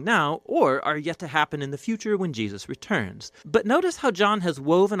happening now, or are yet to happen in the future when Jesus returns. But notice how John has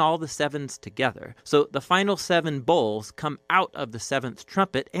woven all the 7s together. So the final 7 bowls come out of the 7th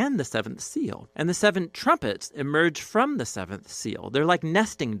trumpet and the 7th seal. And the 7 trumpets emerge from the 7th seal. They're like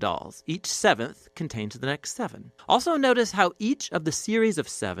nesting dolls. Each 7th contains the next 7. Also notice how each of the series of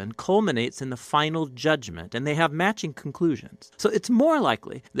 7 culminates in the final judgment, and they have matching conclusions. So it's more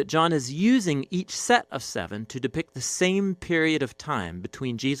likely that John is using each set of 7 to depict the same period of time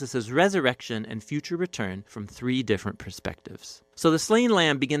between Jesus' resurrection and future return from 3 different perspectives. So the slain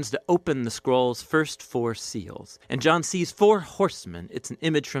lamb begins to open the scroll's first 4 seals. And John sees 4 horsemen. It's an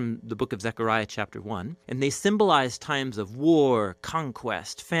image from the book of Zechariah chapter 1. And they symbolize times of war,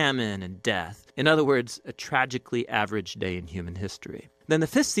 conquest, famine, and death. In other words, a tragically average day in human history. Then the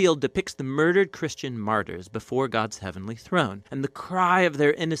 5th seal depicts the murdered Christian martyrs before God's heavenly throne, and the cry of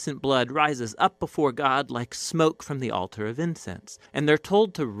their innocent blood rises up before God like smoke from the altar of incense. And they're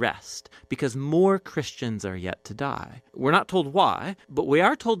told to rest, because more Christians are yet to die. We're not told why, but we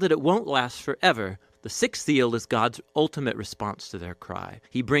are told that it won't last forever. The 6th seal is God's ultimate response to their cry.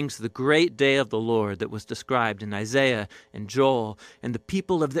 He brings the great day of the Lord that was described in Isaiah and Joel, and the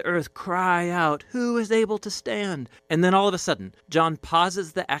people of the earth cry out, "Who is able to stand?" And then all of a sudden, John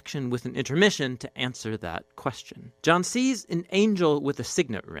pauses the action with an intermission to answer that question. John sees an angel with a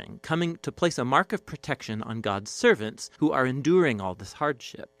signet ring coming to place a mark of protection on God's servants who are enduring all this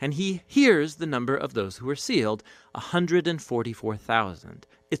hardship. And he hears the number of those who are sealed, 144,000.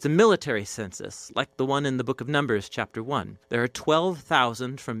 It's a military census, like the one in the book of Numbers, chapter 1. There are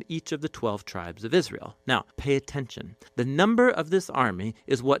 12,000 from each of the 12 tribes of Israel. Now, pay attention. The number of this army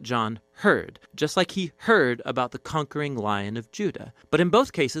is what John heard, just like he heard about the conquering Lion of Judah. But in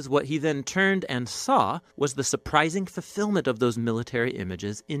both cases, what he then turned and saw was the surprising fulfillment of those military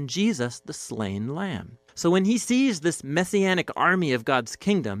images in Jesus, the slain Lamb. So when he sees this messianic army of God's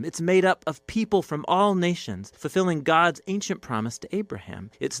kingdom, it's made up of people from all nations, fulfilling God's ancient promise to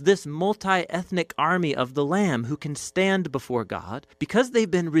Abraham. It's this multi-ethnic army of the Lamb who can stand before God because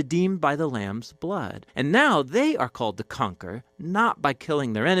they've been redeemed by the Lamb's blood. And now they are called to conquer, not by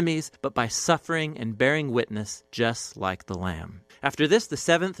killing their enemies, but by suffering and bearing witness just like the Lamb. After this, the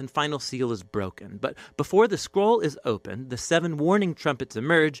seventh and final seal is broken. But before the scroll is opened, the 7 warning trumpets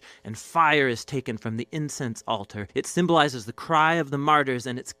emerge, and fire is taken from the incense altar. It symbolizes the cry of the martyrs,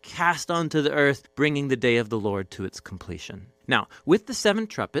 and it's cast onto the earth, bringing the day of the Lord to its completion. Now, with the 7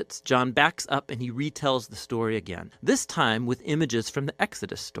 trumpets, John backs up and he retells the story again, this time with images from the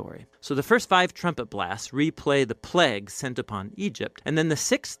Exodus story. So the first 5 trumpet blasts replay the plagues sent upon Egypt, and then the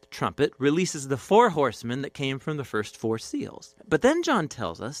 6th trumpet releases the 4 horsemen that came from the first 4 seals. But then John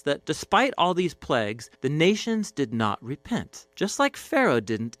tells us that despite all these plagues, the nations did not repent, just like Pharaoh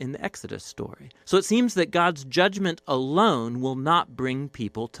didn't in the Exodus story. So it seems that God's judgment alone will not bring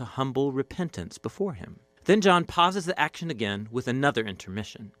people to humble repentance before him. Then John pauses the action again with another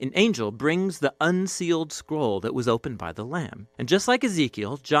intermission. An angel brings the unsealed scroll that was opened by the Lamb. And just like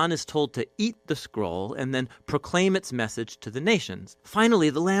Ezekiel, John is told to eat the scroll and then proclaim its message to the nations.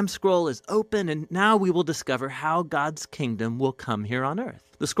 Finally, the Lamb's scroll is open, and now we will discover how God's kingdom will come here on earth.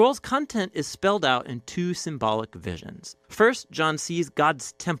 The scroll's content is spelled out in 2 symbolic visions. First, John sees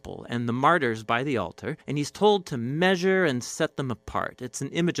God's temple and the martyrs by the altar, and he's told to measure and set them apart. It's an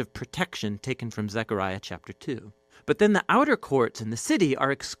image of protection taken from Zechariah chapter 2. But then the outer courts in the city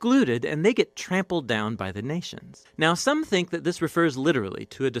are excluded, and they get trampled down by the nations. Now, some think that this refers literally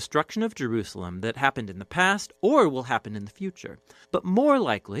to a destruction of Jerusalem that happened in the past or will happen in the future. But more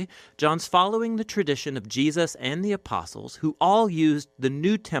likely, John's following the tradition of Jesus and the apostles, who all used the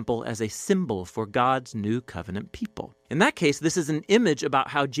new temple as a symbol for God's new covenant people. In that case, this is an image about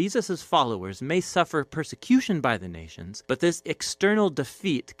how Jesus' followers may suffer persecution by the nations, but this external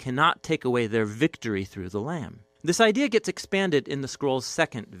defeat cannot take away their victory through the Lamb. This idea gets expanded in the scroll's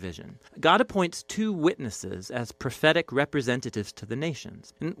second vision. God appoints 2 witnesses as prophetic representatives to the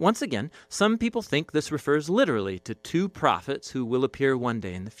nations. And once again, some people think this refers literally to 2 prophets who will appear one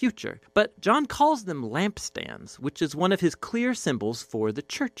day in the future. But John calls them lampstands, which is one of his clear symbols for the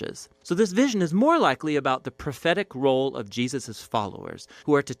churches. So this vision is more likely about the prophetic role of Jesus' followers,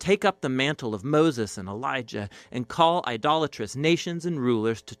 who are to take up the mantle of Moses and Elijah and call idolatrous nations and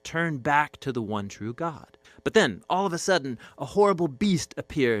rulers to turn back to the one true God. But then, all of a sudden, a horrible beast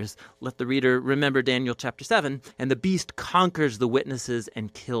appears. Let the reader remember Daniel chapter 7, and the beast conquers the witnesses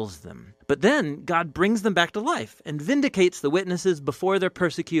and kills them. But then, God brings them back to life and vindicates the witnesses before their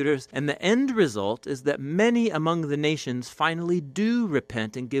persecutors, and the end result is that many among the nations finally do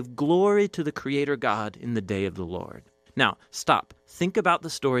repent and give glory to the Creator God in the day of the Lord. Now, stop. Think about the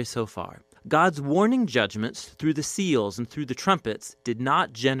story so far. God's warning judgments through the seals and through the trumpets did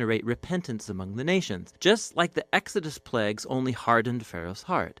not generate repentance among the nations, just like the Exodus plagues only hardened Pharaoh's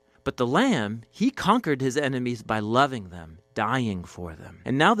heart. But the Lamb, he conquered his enemies by loving them, dying for them.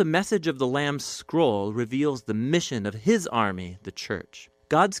 And now the message of the Lamb's scroll reveals the mission of his army, the church.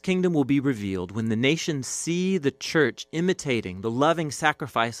 God's kingdom will be revealed when the nations see the church imitating the loving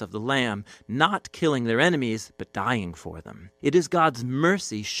sacrifice of the Lamb, not killing their enemies, but dying for them. It is God's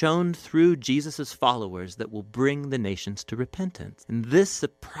mercy shown through Jesus' followers that will bring the nations to repentance. And this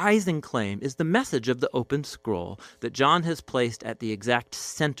surprising claim is the message of the open scroll that John has placed at the exact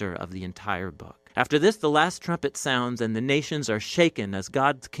center of the entire book. After this, the last trumpet sounds, and the nations are shaken as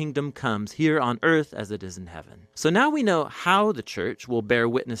God's kingdom comes here on earth as it is in heaven. So now we know how the church will bear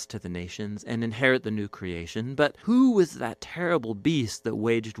witness to the nations and inherit the new creation, but who was that terrible beast that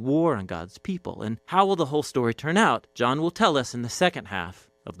waged war on God's people? And how will the whole story turn out? John will tell us in the second half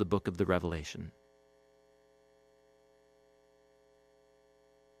of the book of the Revelation.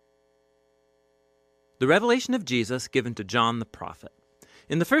 The revelation of Jesus given to John the prophet.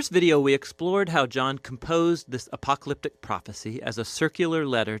 In the first video, we explored how John composed this apocalyptic prophecy as a circular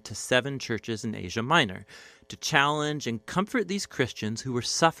letter to 7 churches in Asia Minor to challenge and comfort these Christians who were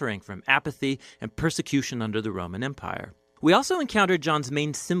suffering from apathy and persecution under the Roman Empire. We also encountered John's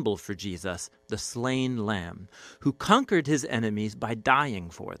main symbol for Jesus, the slain Lamb, who conquered his enemies by dying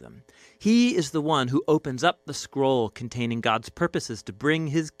for them. He is the one who opens up the scroll containing God's purposes to bring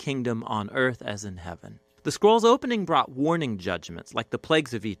his kingdom on earth as in heaven. The scroll's opening brought warning judgments like the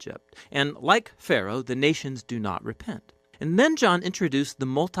plagues of Egypt, and like Pharaoh, the nations do not repent. And then John introduced the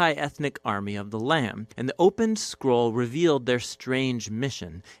multi-ethnic army of the Lamb, and the opened scroll revealed their strange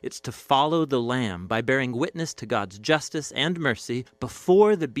mission. It's to follow the Lamb by bearing witness to God's justice and mercy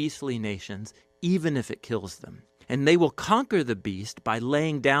before the beastly nations, even if it kills them. And they will conquer the beast by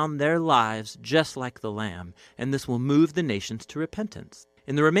laying down their lives just like the Lamb, and this will move the nations to repentance.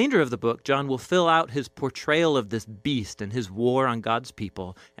 In the remainder of the book, John will fill out his portrayal of this beast and his war on God's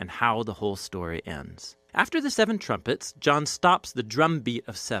people and how the whole story ends. After the 7 trumpets, John stops the drumbeat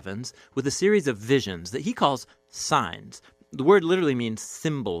of sevens with a series of visions that he calls signs. The word literally means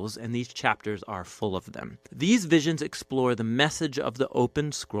symbols, and these chapters are full of them. These visions explore the message of the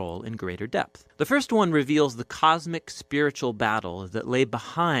open scroll in greater depth. The first one reveals the cosmic spiritual battle that lay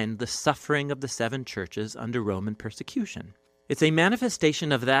behind the suffering of the 7 churches under Roman persecution. It's a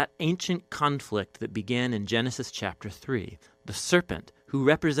manifestation of that ancient conflict that began in Genesis chapter 3. The serpent, who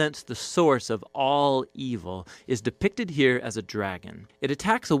represents the source of all evil, is depicted here as a dragon. It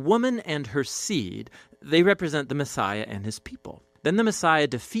attacks a woman and her seed. They represent the Messiah and his people. Then the Messiah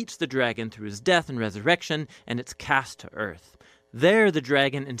defeats the dragon through his death and resurrection, and it's cast to earth. There the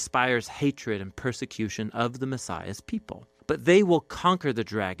dragon inspires hatred and persecution of the Messiah's people. But they will conquer the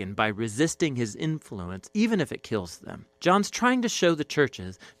dragon by resisting his influence, even if it kills them. John's trying to show the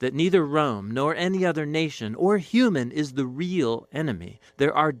churches that neither Rome nor any other nation or human is the real enemy.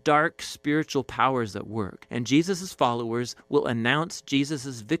 There are dark spiritual powers at work, and Jesus' followers will announce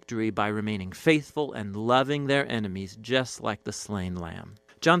Jesus' victory by remaining faithful and loving their enemies just like the slain lamb.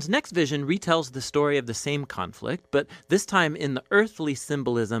 John's next vision retells the story of the same conflict, but this time in the earthly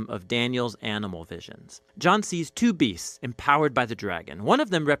symbolism of Daniel's animal visions. John sees 2 beasts empowered by the dragon. One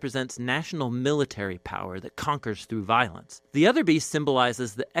of them represents national military power that conquers through violence. The other beast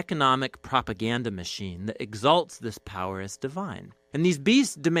symbolizes the economic propaganda machine that exalts this power as divine. And these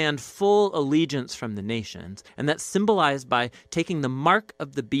beasts demand full allegiance from the nations, and that's symbolized by taking the mark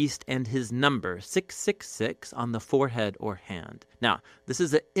of the beast and his number, 666, on the forehead or hand. Now, this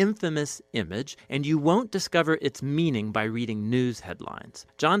is an infamous image, and you won't discover its meaning by reading news headlines.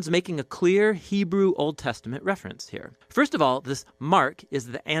 John's making a clear Hebrew Old Testament reference here. First of all, this mark is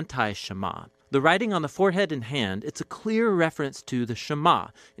the anti-Shema. The writing on the forehead and hand, it's a clear reference to the Shema,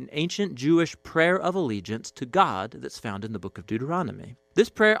 an ancient Jewish prayer of allegiance to God that's found in the book of Deuteronomy. This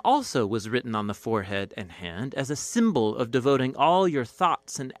prayer also was written on the forehead and hand as a symbol of devoting all your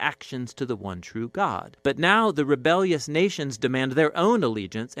thoughts and actions to the one true God. But now the rebellious nations demand their own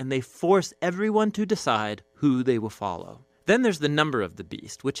allegiance, and they force everyone to decide who they will follow. Then there's the number of the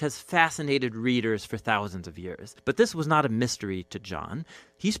beast, which has fascinated readers for thousands of years. But this was not a mystery to John.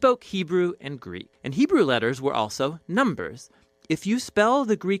 He spoke Hebrew and Greek, and Hebrew letters were also numbers. If you spell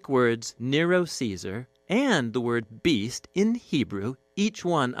the Greek words Nero Caesar and the word beast in Hebrew, each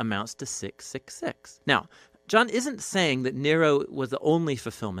one amounts to 666. Now, John isn't saying that Nero was the only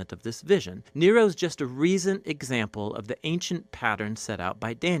fulfillment of this vision. Nero's just a recent example of the ancient pattern set out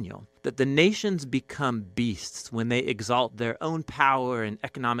by Daniel, that the nations become beasts when they exalt their own power and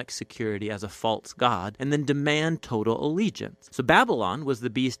economic security as a false god and then demand total allegiance. So Babylon was the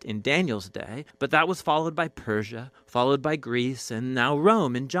beast in Daniel's day, but that was followed by Persia, followed by Greece, and now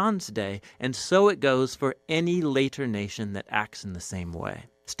Rome in John's day, and so it goes for any later nation that acts in the same way.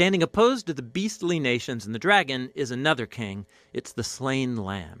 Standing opposed to the beastly nations and the dragon is another king. It's the slain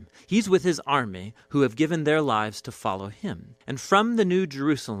lamb. He's with his army, who have given their lives to follow him. And from the New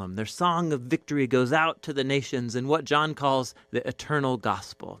Jerusalem, their song of victory goes out to the nations in what John calls the eternal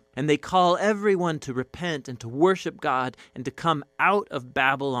gospel. And they call everyone to repent and to worship God and to come out of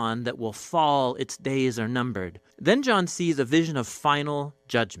Babylon that will fall. Its days are numbered. Then John sees a vision of final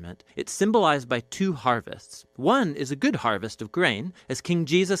judgment. It's symbolized by 2 harvests. One is a good harvest of grain, as King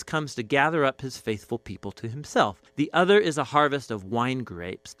Jesus comes to gather up his faithful people to himself. The other is a harvest of wine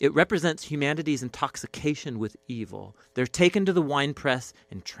grapes. It represents humanity's intoxication with evil. They're taken to the winepress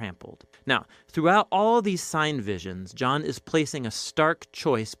and trampled. Now, throughout all these sign visions, John is placing a stark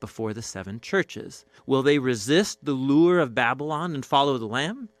choice before the 7 churches. Will they resist the lure of Babylon and follow the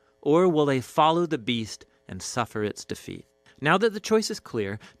Lamb? Or will they follow the beast and suffer its defeat? Now that the choice is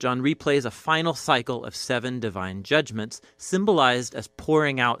clear, John replays a final cycle of 7 divine judgments, symbolized as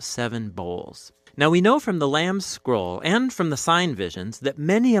pouring out 7 bowls. Now we know from the Lamb's scroll and from the sign visions that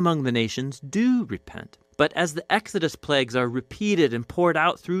many among the nations do repent. But as the Exodus plagues are repeated and poured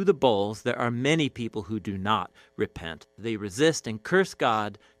out through the bowls, there are many people who do not repent. They resist and curse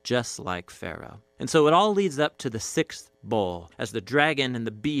God, just like Pharaoh. And so it all leads up to the sixth bowl, as the dragon and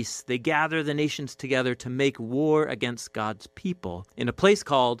the beast, they gather the nations together to make war against God's people in a place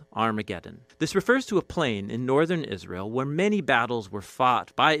called Armageddon. This refers to a plain in northern Israel where many battles were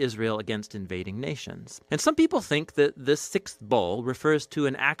fought by Israel against invading nations. And some people think that this sixth bowl refers to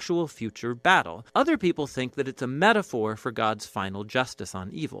an actual future battle. Other people think that it's a metaphor for God's final justice on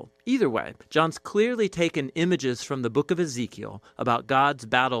evil. Either way, John's clearly taken images from the book of Ezekiel about God's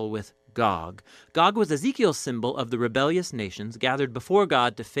battle with Gog. Gog was Ezekiel's symbol of the rebellious nations gathered before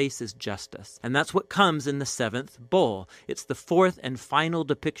God to face his justice. And that's what comes in the seventh bowl. It's the fourth and final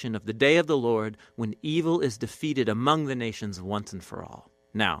depiction of the day of the Lord when evil is defeated among the nations once and for all.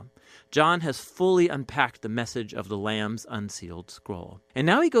 Now, John has fully unpacked the message of the Lamb's unsealed scroll. And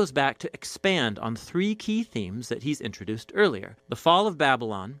now he goes back to expand on three key themes that he's introduced earlier: the fall of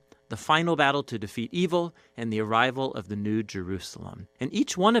Babylon, the final battle to defeat evil, and the arrival of the New Jerusalem. And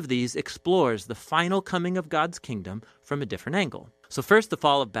each one of these explores the final coming of God's kingdom from a different angle. So first, the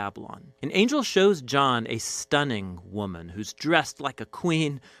fall of Babylon. An angel shows John a stunning woman who's dressed like a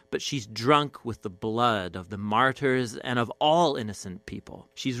queen, but she's drunk with the blood of the martyrs and of all innocent people.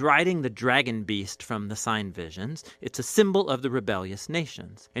 She's riding the dragon beast from the sign visions. It's a symbol of the rebellious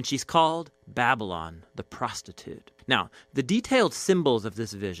nations. And she's called Babylon, the prostitute. Now, the detailed symbols of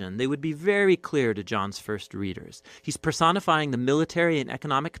this vision, they would be very clear to John's first readers. He's personifying the military and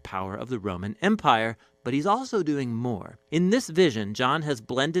economic power of the Roman Empire, but he's also doing more. In this vision, John has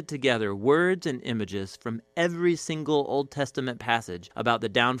blended together words and images from every single Old Testament passage about the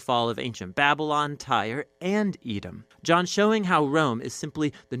downfall of ancient Babylon, Tyre, and Edom. John's showing how Rome is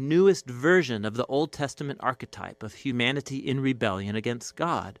simply the newest version of the Old Testament archetype of humanity in rebellion against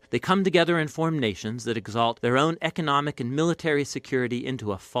God. They come together and form nations that exalt their own economic and military security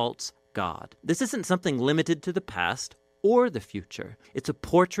into a false God. This isn't something limited to the past or the future. It's a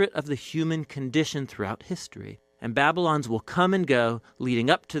portrait of the human condition throughout history. And Babylons will come and go, leading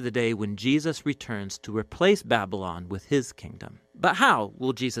up to the day when Jesus returns to replace Babylon with his kingdom. But how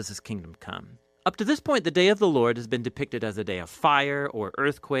will Jesus' kingdom come? Up to this point, the day of the Lord has been depicted as a day of fire or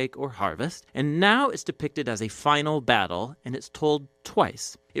earthquake or harvest, and now it's depicted as a final battle, and it's told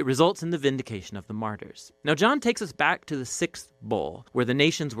twice. It results in the vindication of the martyrs. Now, John takes us back to the sixth bowl, where the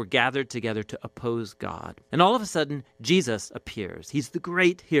nations were gathered together to oppose God. And all of a sudden, Jesus appears. He's the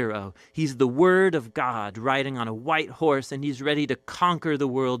great hero. He's the Word of God riding on a white horse, and he's ready to conquer the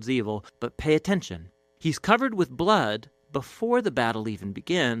world's evil. But pay attention. He's covered with blood before the battle even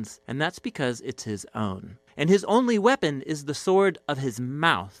begins, and that's because it's his own. And his only weapon is the sword of his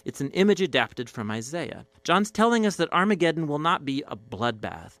mouth. It's an image adapted from Isaiah. John's telling us that Armageddon will not be a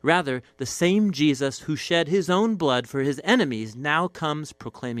bloodbath. Rather, the same Jesus who shed his own blood for his enemies now comes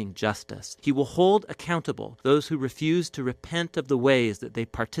proclaiming justice. He will hold accountable those who refuse to repent of the ways that they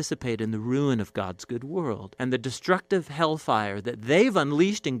participate in the ruin of God's good world. And the destructive hellfire that they've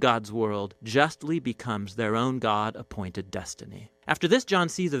unleashed in God's world justly becomes their own God-appointed destiny. After this, John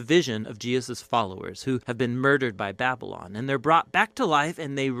sees a vision of Jesus' followers who have been murdered by Babylon, and they're brought back to life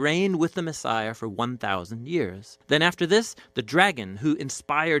and they reign with the Messiah for 1,000 years. Then after this, the dragon who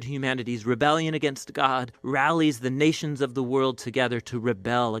inspired humanity's rebellion against God rallies the nations of the world together to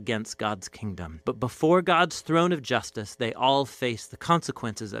rebel against God's kingdom. But before God's throne of justice, they all face the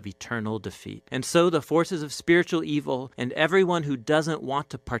consequences of eternal defeat. And so the forces of spiritual evil and everyone who doesn't want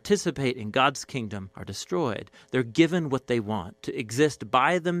to participate in God's kingdom are destroyed. They're given what they want, to exist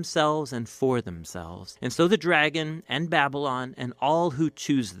by themselves and for themselves. And so the dragon and Babylon and all who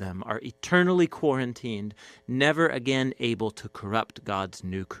choose them are eternally quarantined, never again able to corrupt God's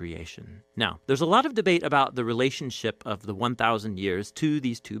new creation. Now, there's a lot of debate about the relationship of the 1,000 years to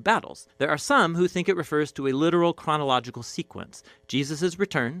these two battles. There are some who think it refers to a literal chronological sequence. Jesus'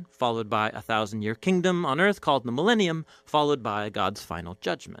 return, followed by a 1,000-year kingdom on earth called the millennium, followed by God's final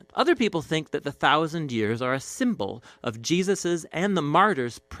judgment. Other people think that the 1,000 years are a symbol of Jesus' and the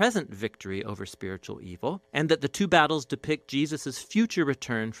martyrs' present victory over spiritual evil, and that the two battles depict Jesus' future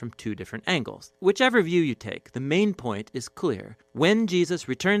return from two different angles. Whichever view you take, the main point is clear. When Jesus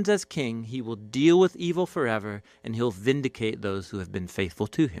returns as king, he will deal with evil forever, and he'll vindicate those who have been faithful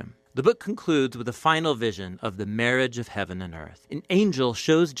to him. The book concludes with a final vision of the marriage of heaven and earth. An angel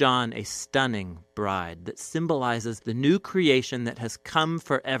shows John a stunning bride that symbolizes the new creation that has come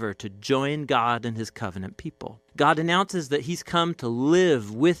forever to join God and his covenant people. God announces that he's come to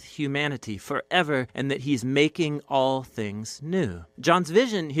live with humanity forever and that he's making all things new. John's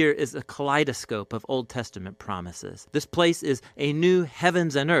vision here is a kaleidoscope of Old Testament promises. This place is a new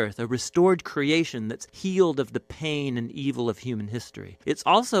heavens and earth, a restored creation that's healed of the pain and evil of human history. It's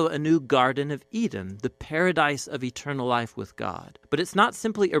also a new Garden of Eden, the paradise of eternal life with God. But it's not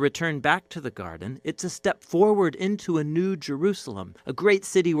simply a return back to the garden, it's a step forward into a new Jerusalem, a great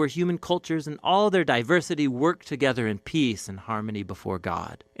city where human cultures and all their diversity work together in peace and harmony before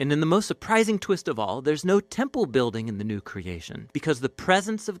God. And in the most surprising twist of all, there's no temple building in the new creation, because the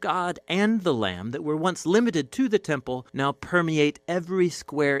presence of God and the Lamb that were once limited to the temple now permeate every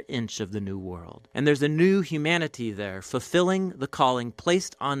square inch of the new world. And there's a new humanity there, fulfilling the calling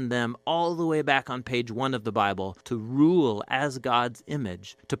placed on them all the way back on page 1 of the Bible to rule as God's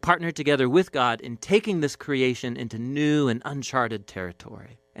image, to partner together with God in taking this creation into new and uncharted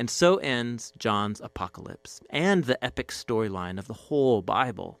territory. And so ends John's apocalypse and the epic storyline of the whole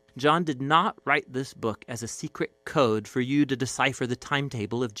Bible. John did not write this book as a secret code for you to decipher the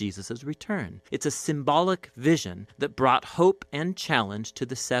timetable of Jesus' return. It's a symbolic vision that brought hope and challenge to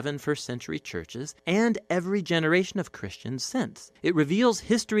the 7 first-century churches and every generation of Christians since. It reveals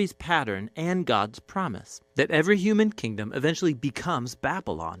history's pattern and God's promise that every human kingdom eventually becomes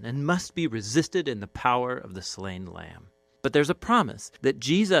Babylon and must be resisted in the power of the slain Lamb. But there's a promise that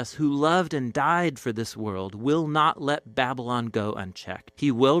Jesus, who loved and died for this world, will not let Babylon go unchecked.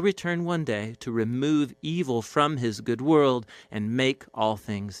 He will return one day to remove evil from his good world and make all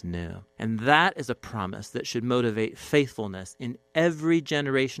things new. And that is a promise that should motivate faithfulness in every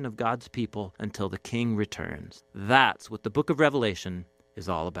generation of God's people until the King returns. That's what the book of Revelation is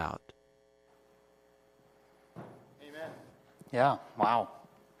all about. Amen. Yeah, wow.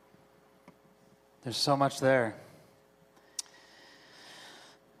 There's so much there.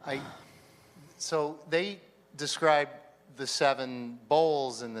 So they describe the 7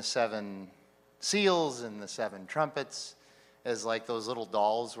 bowls and the 7 seals and the 7 trumpets as like those little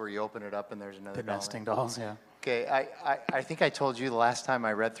dolls where you open it up and there's another The doll. nesting dolls, yeah. Okay, I think I told you the last time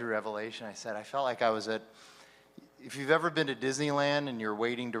I read through Revelation, I said I felt like I was at, if you've ever been to Disneyland and you're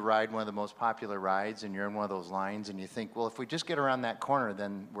waiting to ride one of the most popular rides and you're in one of those lines and you think, well, if we just get around that corner,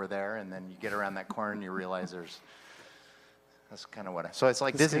 then we're there, and then you get around that corner and you realize that's kind of so it's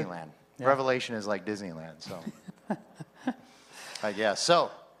like That's Disneyland. Yeah. Revelation is like Disneyland, so. I guess.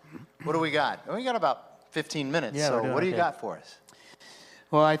 So, what do we got? We got about 15 minutes, Yeah, so we're what do doing you okay. got for us?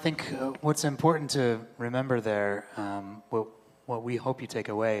 Well, I think what's important to remember there, what we hope you take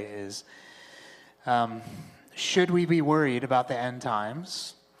away is, should we be worried about the end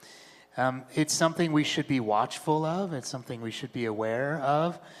times? It's something we should be watchful of. It's something we should be aware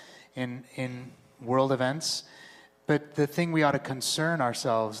of in world events. But the thing we ought to concern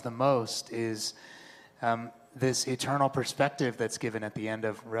ourselves the most is this eternal perspective that's given at the end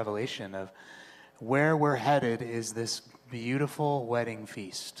of Revelation of where we're headed is this beautiful wedding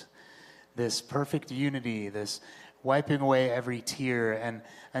feast, this perfect unity, this wiping away every tear. And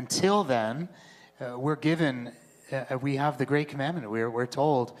until then, we're given, we have the great commandment. We're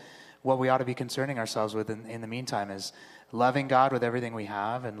told what we ought to be concerning ourselves with in the meantime is loving God with everything we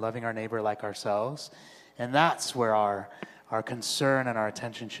have and loving our neighbor like ourselves. And that's where our concern and our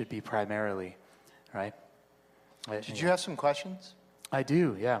attention should be primarily, right? Did you have some questions? I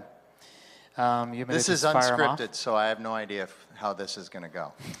do, yeah. This is unscripted, so I have no idea how this is going to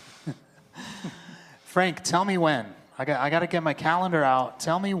go. Frank, tell me when. I got to get my calendar out.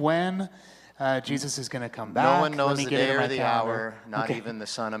 Tell me when Jesus is going to come back. No one knows the day or the calendar. hour, not Okay. even the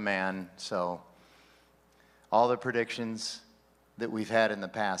Son of Man. So all the predictions that we've had in the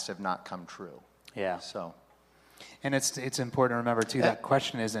past have not come true. Yeah. So. And it's important to remember, too, that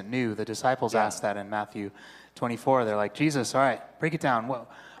question isn't new. The disciples Yeah. asked that in Matthew 24. They're like, Jesus, all right, break it down.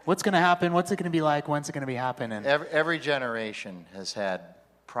 What's going to happen? What's it going to be like? When's it going to be happening? Every generation has had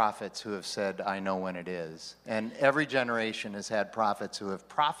prophets who have said, I know when it is. And every generation has had prophets who have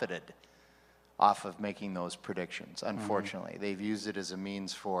profited off of making those predictions, unfortunately. They've used it as a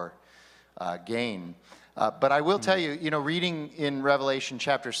means for gain. But I will tell you, reading in Revelation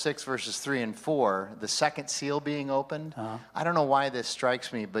chapter 6, verses 3 and 4, the second seal being opened, I don't know why this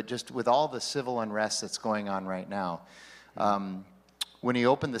strikes me, but just with all the civil unrest that's going on right now, when he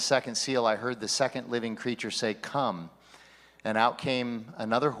opened the second seal, I heard the second living creature say, come. And out came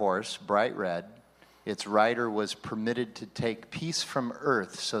another horse, bright red. Its rider was permitted to take peace from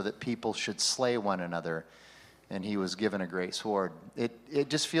earth so that people should slay one another. And he was given a great sword. It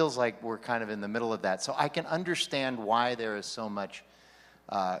just feels like we're kind of in the middle of that. So I can understand why there is so much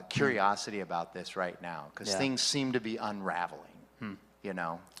curiosity about this right now, because things seem to be unraveling, you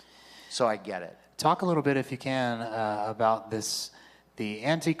know? So I get it. Talk a little bit, if you can, about this, the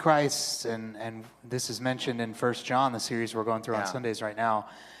Antichrist, and this is mentioned in 1 John, the series we're going through on Sundays right now.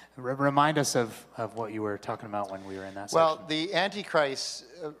 Remind us of what you were talking about when we were in that section. Well, the Antichrists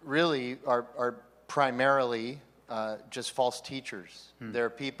really are primarily just false teachers. They're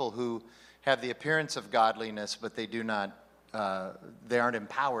people who have the appearance of godliness, but they do not, they aren't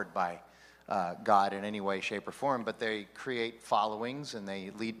empowered by God in any way, shape, or form, but they create followings and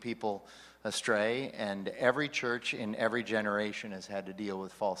they lead people astray. And every church in every generation has had to deal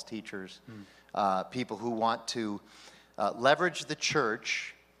with false teachers, people who want to leverage the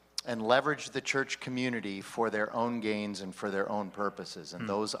church and leverage the church community for their own gains and for their own purposes. And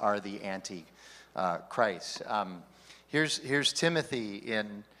those are the anti-Christ. Here's Timothy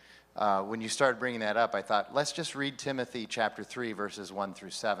in, when you started bringing that up, I thought, let's just read Timothy chapter 3, verses 1 through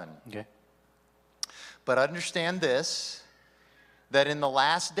 7. Okay. But understand this, that in the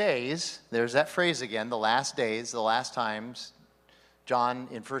last days, there's that phrase again, the last days, the last times. John,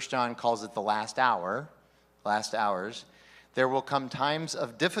 in 1 John, calls it the last hour, last hours. There will come times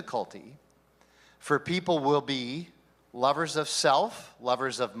of difficulty, for people will be lovers of self,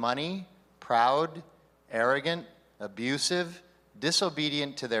 lovers of money, proud, arrogant, abusive,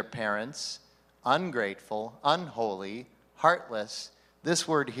 disobedient to their parents, ungrateful, unholy, heartless. This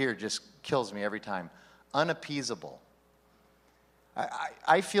word here just kills me every time. Unappeasable.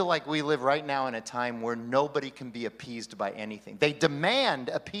 I feel like we live right now in a time where nobody can be appeased by anything. They demand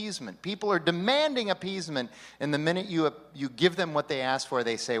appeasement. People are demanding appeasement, and the minute you give them what they ask for,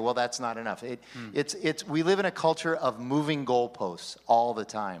 they say, well, that's not enough. We live in a culture of moving goalposts all the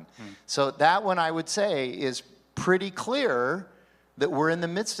time. So that one, I would say, is pretty clear that we're in the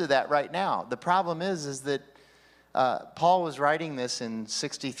midst of that right now. The problem is that Paul was writing this in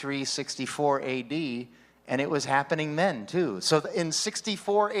 63, 64 AD, and it was happening then, too. So in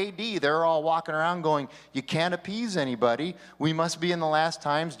 64 AD, they're all walking around going, you can't appease anybody. We must be in the last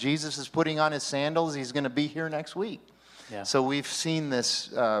times. Jesus is putting on his sandals. He's going to be here next week. Yeah. So we've seen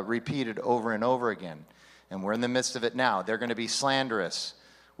this repeated over and over again. And we're in the midst of it now. They're going to be slanderous,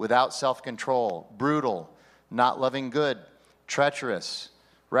 without self-control, brutal, not loving good, treacherous,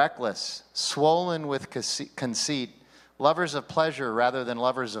 reckless, swollen with conceit, lovers of pleasure rather than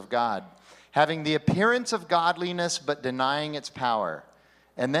lovers of God, having the appearance of godliness but denying its power.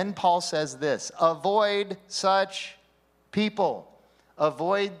 And then Paul says this, avoid such people.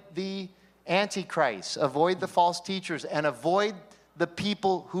 Avoid the antichrist. Avoid the false teachers. And avoid the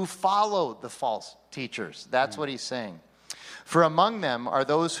people who follow the false teachers. That's what he's saying. For among them are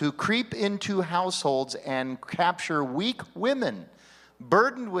those who creep into households and capture weak women,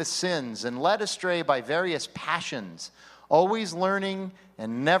 burdened with sins and led astray by various passions, always learning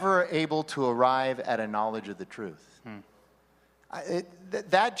and never able to arrive at a knowledge of the truth.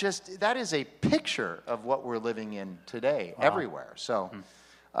 That is a picture of what we're living in today, everywhere. So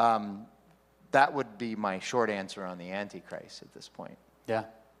that would be my short answer on the Antichrist at this point. Yeah.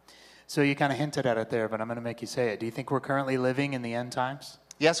 So you kind of hinted at it there, but I'm going to make you say it. Do you think we're currently living in the end times?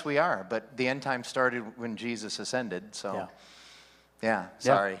 Yes, we are, but the end times started when Jesus ascended, so yeah,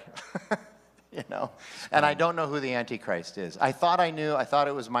 sorry. You know, and I don't know who the Antichrist is. I thought I knew. I thought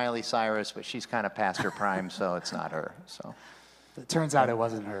it was Miley Cyrus, but she's kind of past her prime, so it's not her. So it turns out it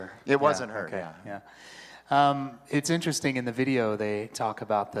wasn't her. It wasn't her. Okay. Yeah. It's interesting in the video they talk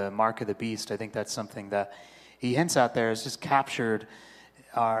about the mark of the beast. I think that's something that he hints at there has just captured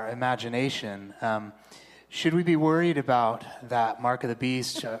our imagination. Should we be worried about that mark of the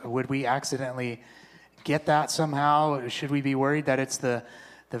beast? Would we accidentally get that somehow? Should we be worried that it's the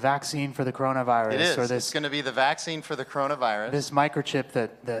vaccine for the coronavirus? It is. Or it's going to be the vaccine for the coronavirus. This microchip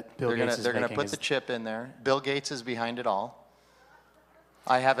that Bill Gates is making. They're going to put the chip in there. Bill Gates is behind it all.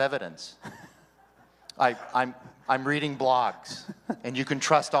 I have evidence. I'm reading blogs, and you can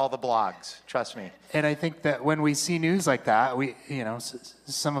trust all the blogs. Trust me. And I think that when we see news like that,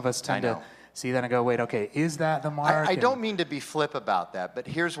 some of us tend to see that and go, wait, okay, is that the mark? I don't mean to be flip about that, but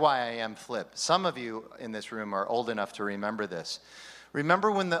here's why I am flip. Some of you in this room are old enough to remember this.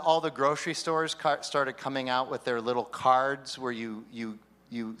 Remember when all the grocery stores started coming out with their little cards where you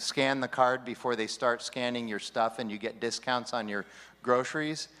scan the card before they start scanning your stuff and you get discounts on your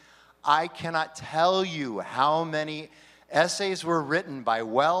groceries? I cannot tell you how many Essays were written by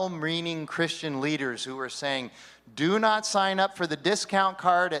well-meaning Christian leaders who were saying, do not sign up for the discount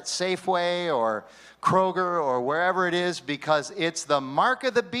card at Safeway or Kroger or wherever it is, because it's the mark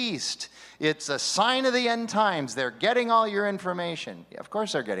of the beast. It's a sign of the end times. They're getting all your information. Yeah, of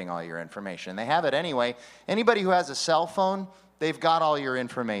course they're getting all your information. They have it anyway. Anybody who has a cell phone, they've got all your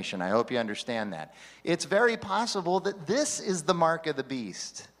information. I hope you understand that. It's very possible that this is the mark of the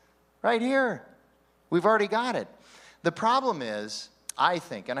beast. Right here. We've already got it. The problem is, I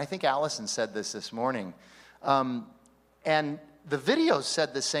think, and I think Allison said this morning, and the videos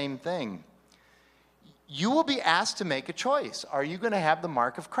said the same thing. You will be asked to make a choice. Are you going to have the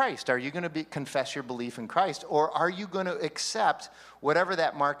mark of Christ? Are you going to confess your belief in Christ? Or are you going to accept whatever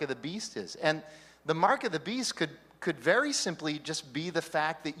that mark of the beast is? And the mark of the beast could very simply just be the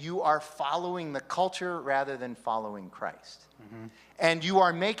fact that you are following the culture rather than following Christ. Mm-hmm. And you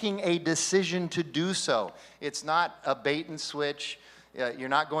are making a decision to do so. It's not a bait and switch. You're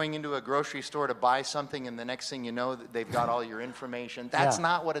not going into a grocery store to buy something and the next thing you know, they've got all your information. That's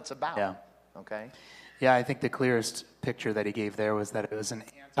not what it's about. Yeah. Okay? Yeah, I think the clearest picture that he gave there was that it was an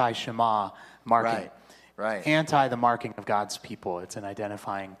anti-Shema marking. Right. Anti the marking of God's people. It's an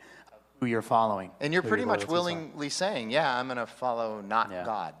identifying who you're following. And you're pretty much willingly saying, yeah, I'm going to follow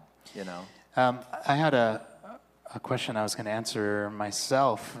God, you know. I had a question I was going to answer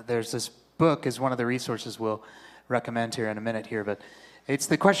myself. There's this book is one of the resources we'll recommend here in a minute here, but it's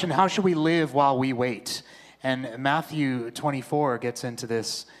the question, how should we live while we wait? And Matthew 24 gets into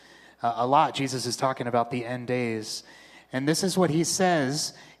this a lot. Jesus is talking about the end days. And this is what he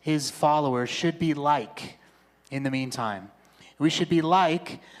says his followers should be like in the meantime. We should be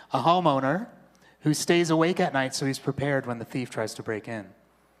like a homeowner who stays awake at night so he's prepared when the thief tries to break in.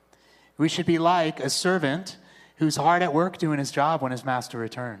 We should be like a servant who's hard at work doing his job when his master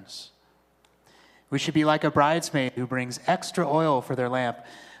returns. We should be like a bridesmaid who brings extra oil for their lamp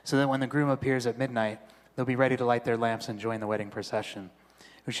so that when the groom appears at midnight, they'll be ready to light their lamps and join the wedding procession.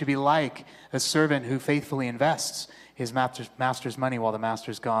 We should be like a servant who faithfully invests his master's money while the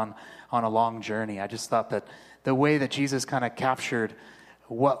master's gone on a long journey. I just thought that the way that Jesus kind of captured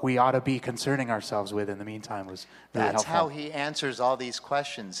what we ought to be concerning ourselves with in the meantime was really That's helpful. how he answers all these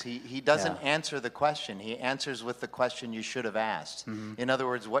questions. He doesn't answer the question. He answers with the question you should have asked. Mm-hmm. In other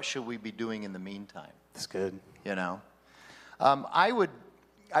words, what should we be doing in the meantime? That's good. You know?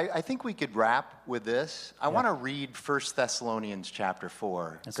 I think we could wrap with this. I want to read 1 Thessalonians chapter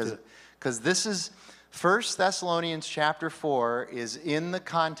 4. Because this is, 1 Thessalonians chapter 4 is in the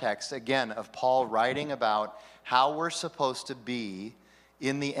context, again, of Paul writing about how we're supposed to be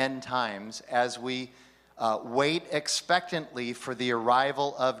in the end times as we wait expectantly for the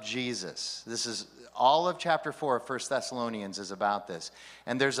arrival of Jesus. This is all of chapter 4 of 1 Thessalonians is about this.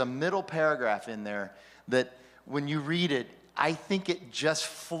 And there's a middle paragraph in there that when you read it, I think it just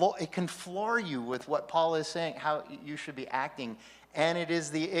it can floor you with what Paul is saying, how you should be acting. And it is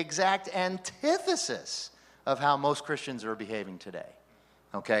the exact antithesis of how most Christians are behaving today.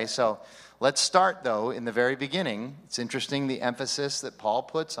 Okay, so let's start, though, in the very beginning. It's interesting the emphasis that Paul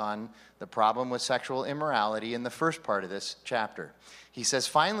puts on the problem with sexual immorality in the first part of this chapter. He says,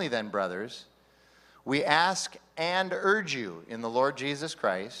 finally then, brothers, we ask and urge you in the Lord Jesus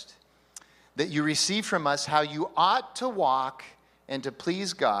Christ that you receive from us how you ought to walk and to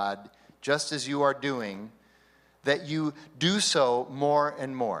please God, just as you are doing, that you do so more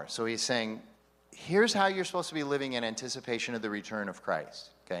and more. So he's saying, here's how you're supposed to be living in anticipation of the return of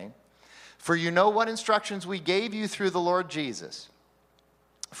Christ, okay? For you know what instructions we gave you through the Lord Jesus.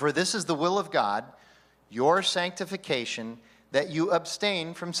 For this is the will of God, your sanctification, that you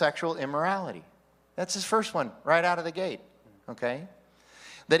abstain from sexual immorality. That's his first one, right out of the gate, okay?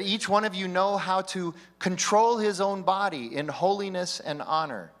 That each one of you know how to control his own body in holiness and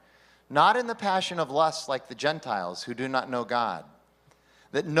honor, not in the passion of lust like the Gentiles who do not know God.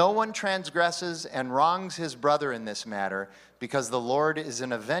 That no one transgresses and wrongs his brother in this matter, because the Lord is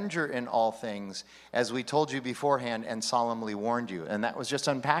an avenger in all things, as we told you beforehand and solemnly warned you. And that was just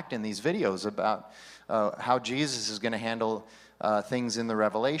unpacked in these videos about how Jesus is going to handle things in the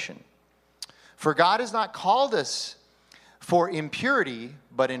Revelation. For God has not called us for impurity,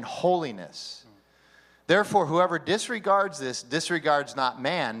 but in holiness. Therefore, whoever disregards this disregards not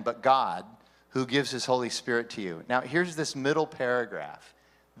man, but God, who gives his Holy Spirit to you. Now, here's this middle paragraph.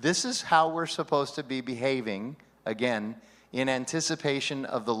 This is how we're supposed to be behaving, again, in anticipation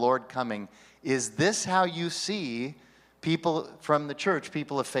of the Lord coming. Is this how you see people from the church,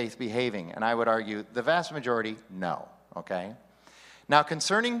 people of faith, behaving? And I would argue the vast majority, no, okay? Now,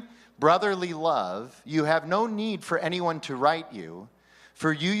 concerning brotherly love, you have no need for anyone to write you,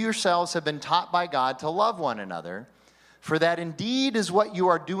 for you yourselves have been taught by God to love one another. For that indeed is what you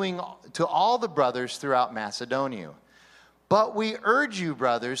are doing to all the brothers throughout Macedonia. But we urge you,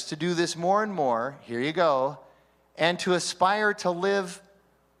 brothers, to do this more and more, here you go, and to aspire to live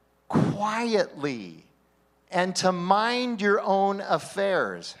quietly and to mind your own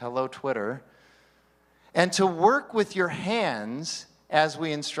affairs. Hello, Twitter. And to work with your hands as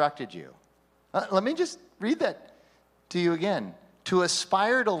we instructed you. Let me just read that to you again. To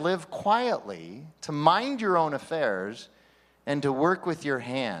aspire to live quietly, to mind your own affairs, and to work with your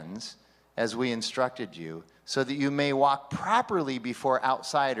hands as we instructed you, so that you may walk properly before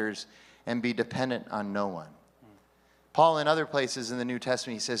outsiders and be dependent on no one. Paul, in other places in the New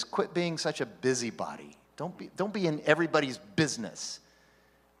Testament, he says, quit being such a busybody. Don't be in everybody's business.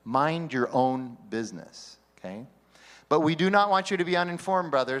 Mind your own business, okay? But we do not want you to be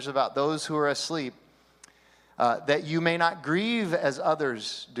uninformed, brothers, about those who are asleep, that you may not grieve as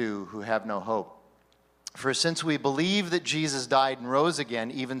others do who have no hope. For since we believe that Jesus died and rose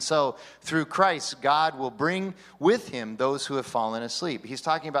again, even so, through Christ, God will bring with him those who have fallen asleep. He's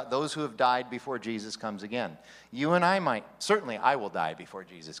talking about those who have died before Jesus comes again. You and I might, certainly I will die before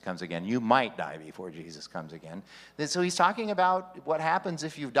Jesus comes again. You might die before Jesus comes again. And so he's talking about what happens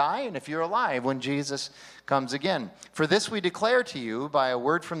if you die and if you're alive when Jesus comes again. For this we declare to you by a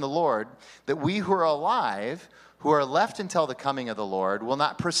word from the Lord, that we who are alive, who are left until the coming of the Lord, will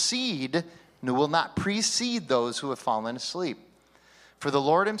not precede those who have fallen asleep. For the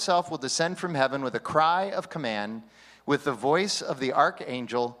Lord himself will descend from heaven with a cry of command, with the voice of the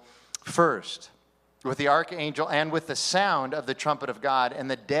archangel first, with the archangel and with the sound of the trumpet of God, and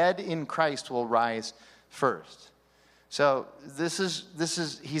the dead in Christ will rise first. So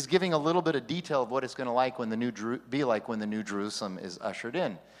he's giving a little bit of detail of what it's going to be like when the New Jerusalem is ushered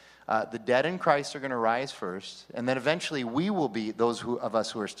in. The dead in Christ are going to rise first, and then eventually we will be, of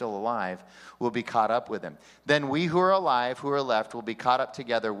us who are still alive, will be caught up with him. Then we who are alive, who are left, will be caught up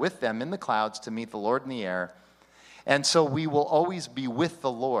together with them in the clouds to meet the Lord in the air. And so we will always be with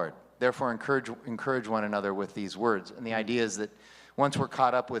the Lord. Therefore, encourage one another with these words. And the idea is that once we're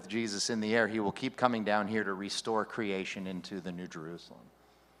caught up with Jesus in the air, he will keep coming down here to restore creation into the New Jerusalem.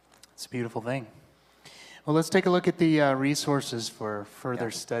 It's a beautiful thing. Well, let's take a look at the resources for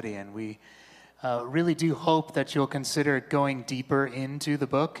further study, and we really do hope that you'll consider going deeper into the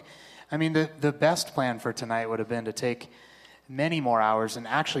book. I mean, the best plan for tonight would have been to take many more hours and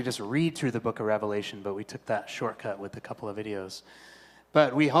actually just read through the book of Revelation, but we took that shortcut with a couple of videos.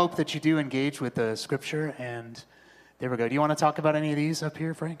 But we hope that you do engage with the scripture, and there we go. Do you want to talk about any of these up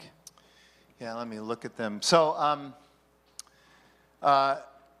here, Frank? Yeah, let me look at them. So, I'm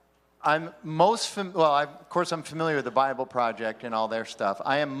of course, I'm familiar with the Bible Project and all their stuff.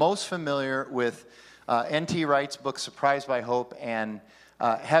 I am most familiar with N.T. Wright's book, Surprised by Hope, and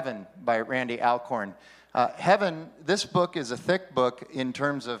Heaven by Randy Alcorn. Heaven, this book is a thick book in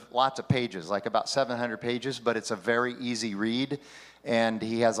terms of lots of pages, like about 700 pages, but it's a very easy read, and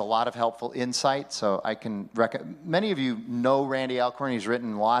he has a lot of helpful insight, so I can recommend. Many of you know Randy Alcorn. He's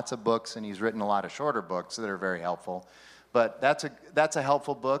written lots of books, and he's written a lot of shorter books that are very helpful. But that's a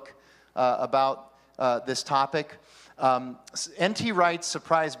helpful book about this topic. N.T. Wright's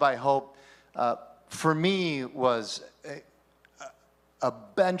Surprised by Hope, for me, was a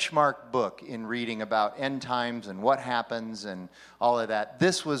benchmark book in reading about end times and what happens and all of that.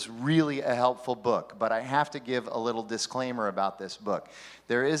 This was really a helpful book, but I have to give a little disclaimer about this book.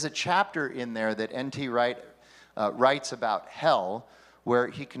 There is a chapter in there that N.T. Wright writes about hell, where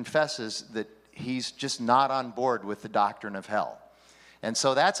he confesses that he's just not on board with the doctrine of hell. And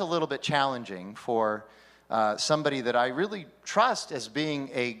so that's a little bit challenging for somebody that I really trust as being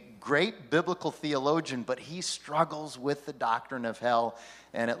a great biblical theologian, but he struggles with the doctrine of hell,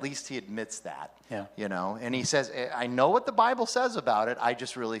 and at least he admits that. Yeah. You know, and he says, I know what the Bible says about it, I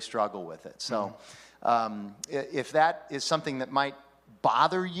just really struggle with it. So if that is something that might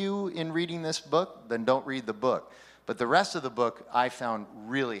bother you in reading this book, then don't read the book. But the rest of the book I found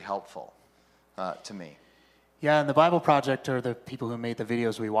really helpful to me. Yeah, and the Bible Project are the people who made the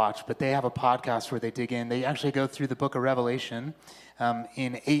videos we watch, but they have a podcast where they dig in. They actually go through the book of Revelation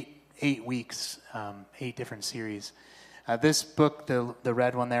in eight weeks, 8 different series. This book, the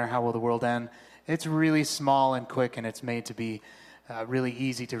red one there, How Will the World End? It's really small and quick, and it's made to be really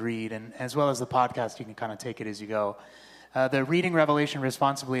easy to read. And as well as the podcast, you can kind of take it as you go. The Reading Revelation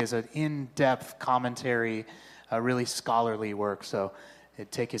Responsibly is an in-depth commentary, really scholarly work, so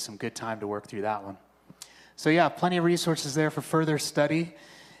it'd take you some good time to work through that one. So yeah, plenty of resources there for further study,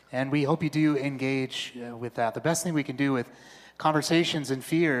 and we hope you do engage with that. The best thing we can do with conversations and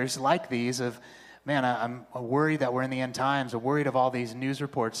fears like these of, man, I'm worried that we're in the end times, or worried of all these news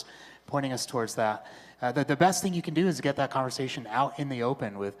reports pointing us towards that. the best thing you can do is get that conversation out in the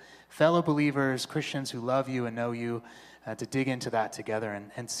open with fellow believers, Christians who love you and know you, to dig into that together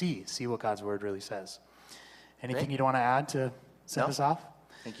and see what God's word really says. Anything Great. you'd want to add to send us off?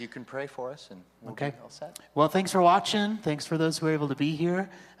 I think you can pray for us, and we'll Okay. be all set. Well, thanks for watching. Thanks for those who were able to be here.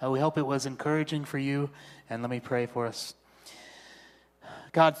 We hope it was encouraging for you. And let me pray for us.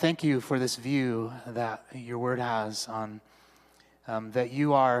 God, thank you for this view that your word has on that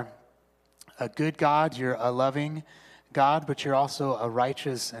you are a good God, you're a loving God, but you're also a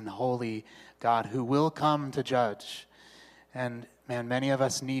righteous and holy God who will come to judge. And man, many of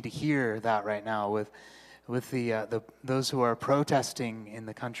us need to hear that right now with those who are protesting in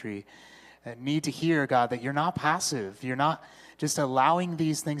the country. Need to hear, God, that you're not passive. You're not just allowing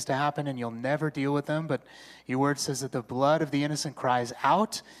these things to happen and you'll never deal with them, but your word says that the blood of the innocent cries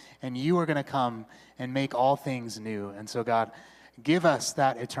out and you are going to come and make all things new. And so, God, give us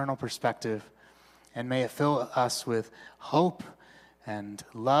that eternal perspective and may it fill us with hope and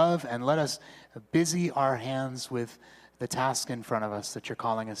love, and let us busy our hands with the task in front of us that you're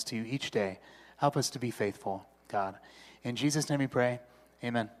calling us to each day. Help us to be faithful, God. In Jesus' name we pray,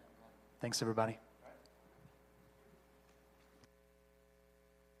 amen. Thanks, everybody.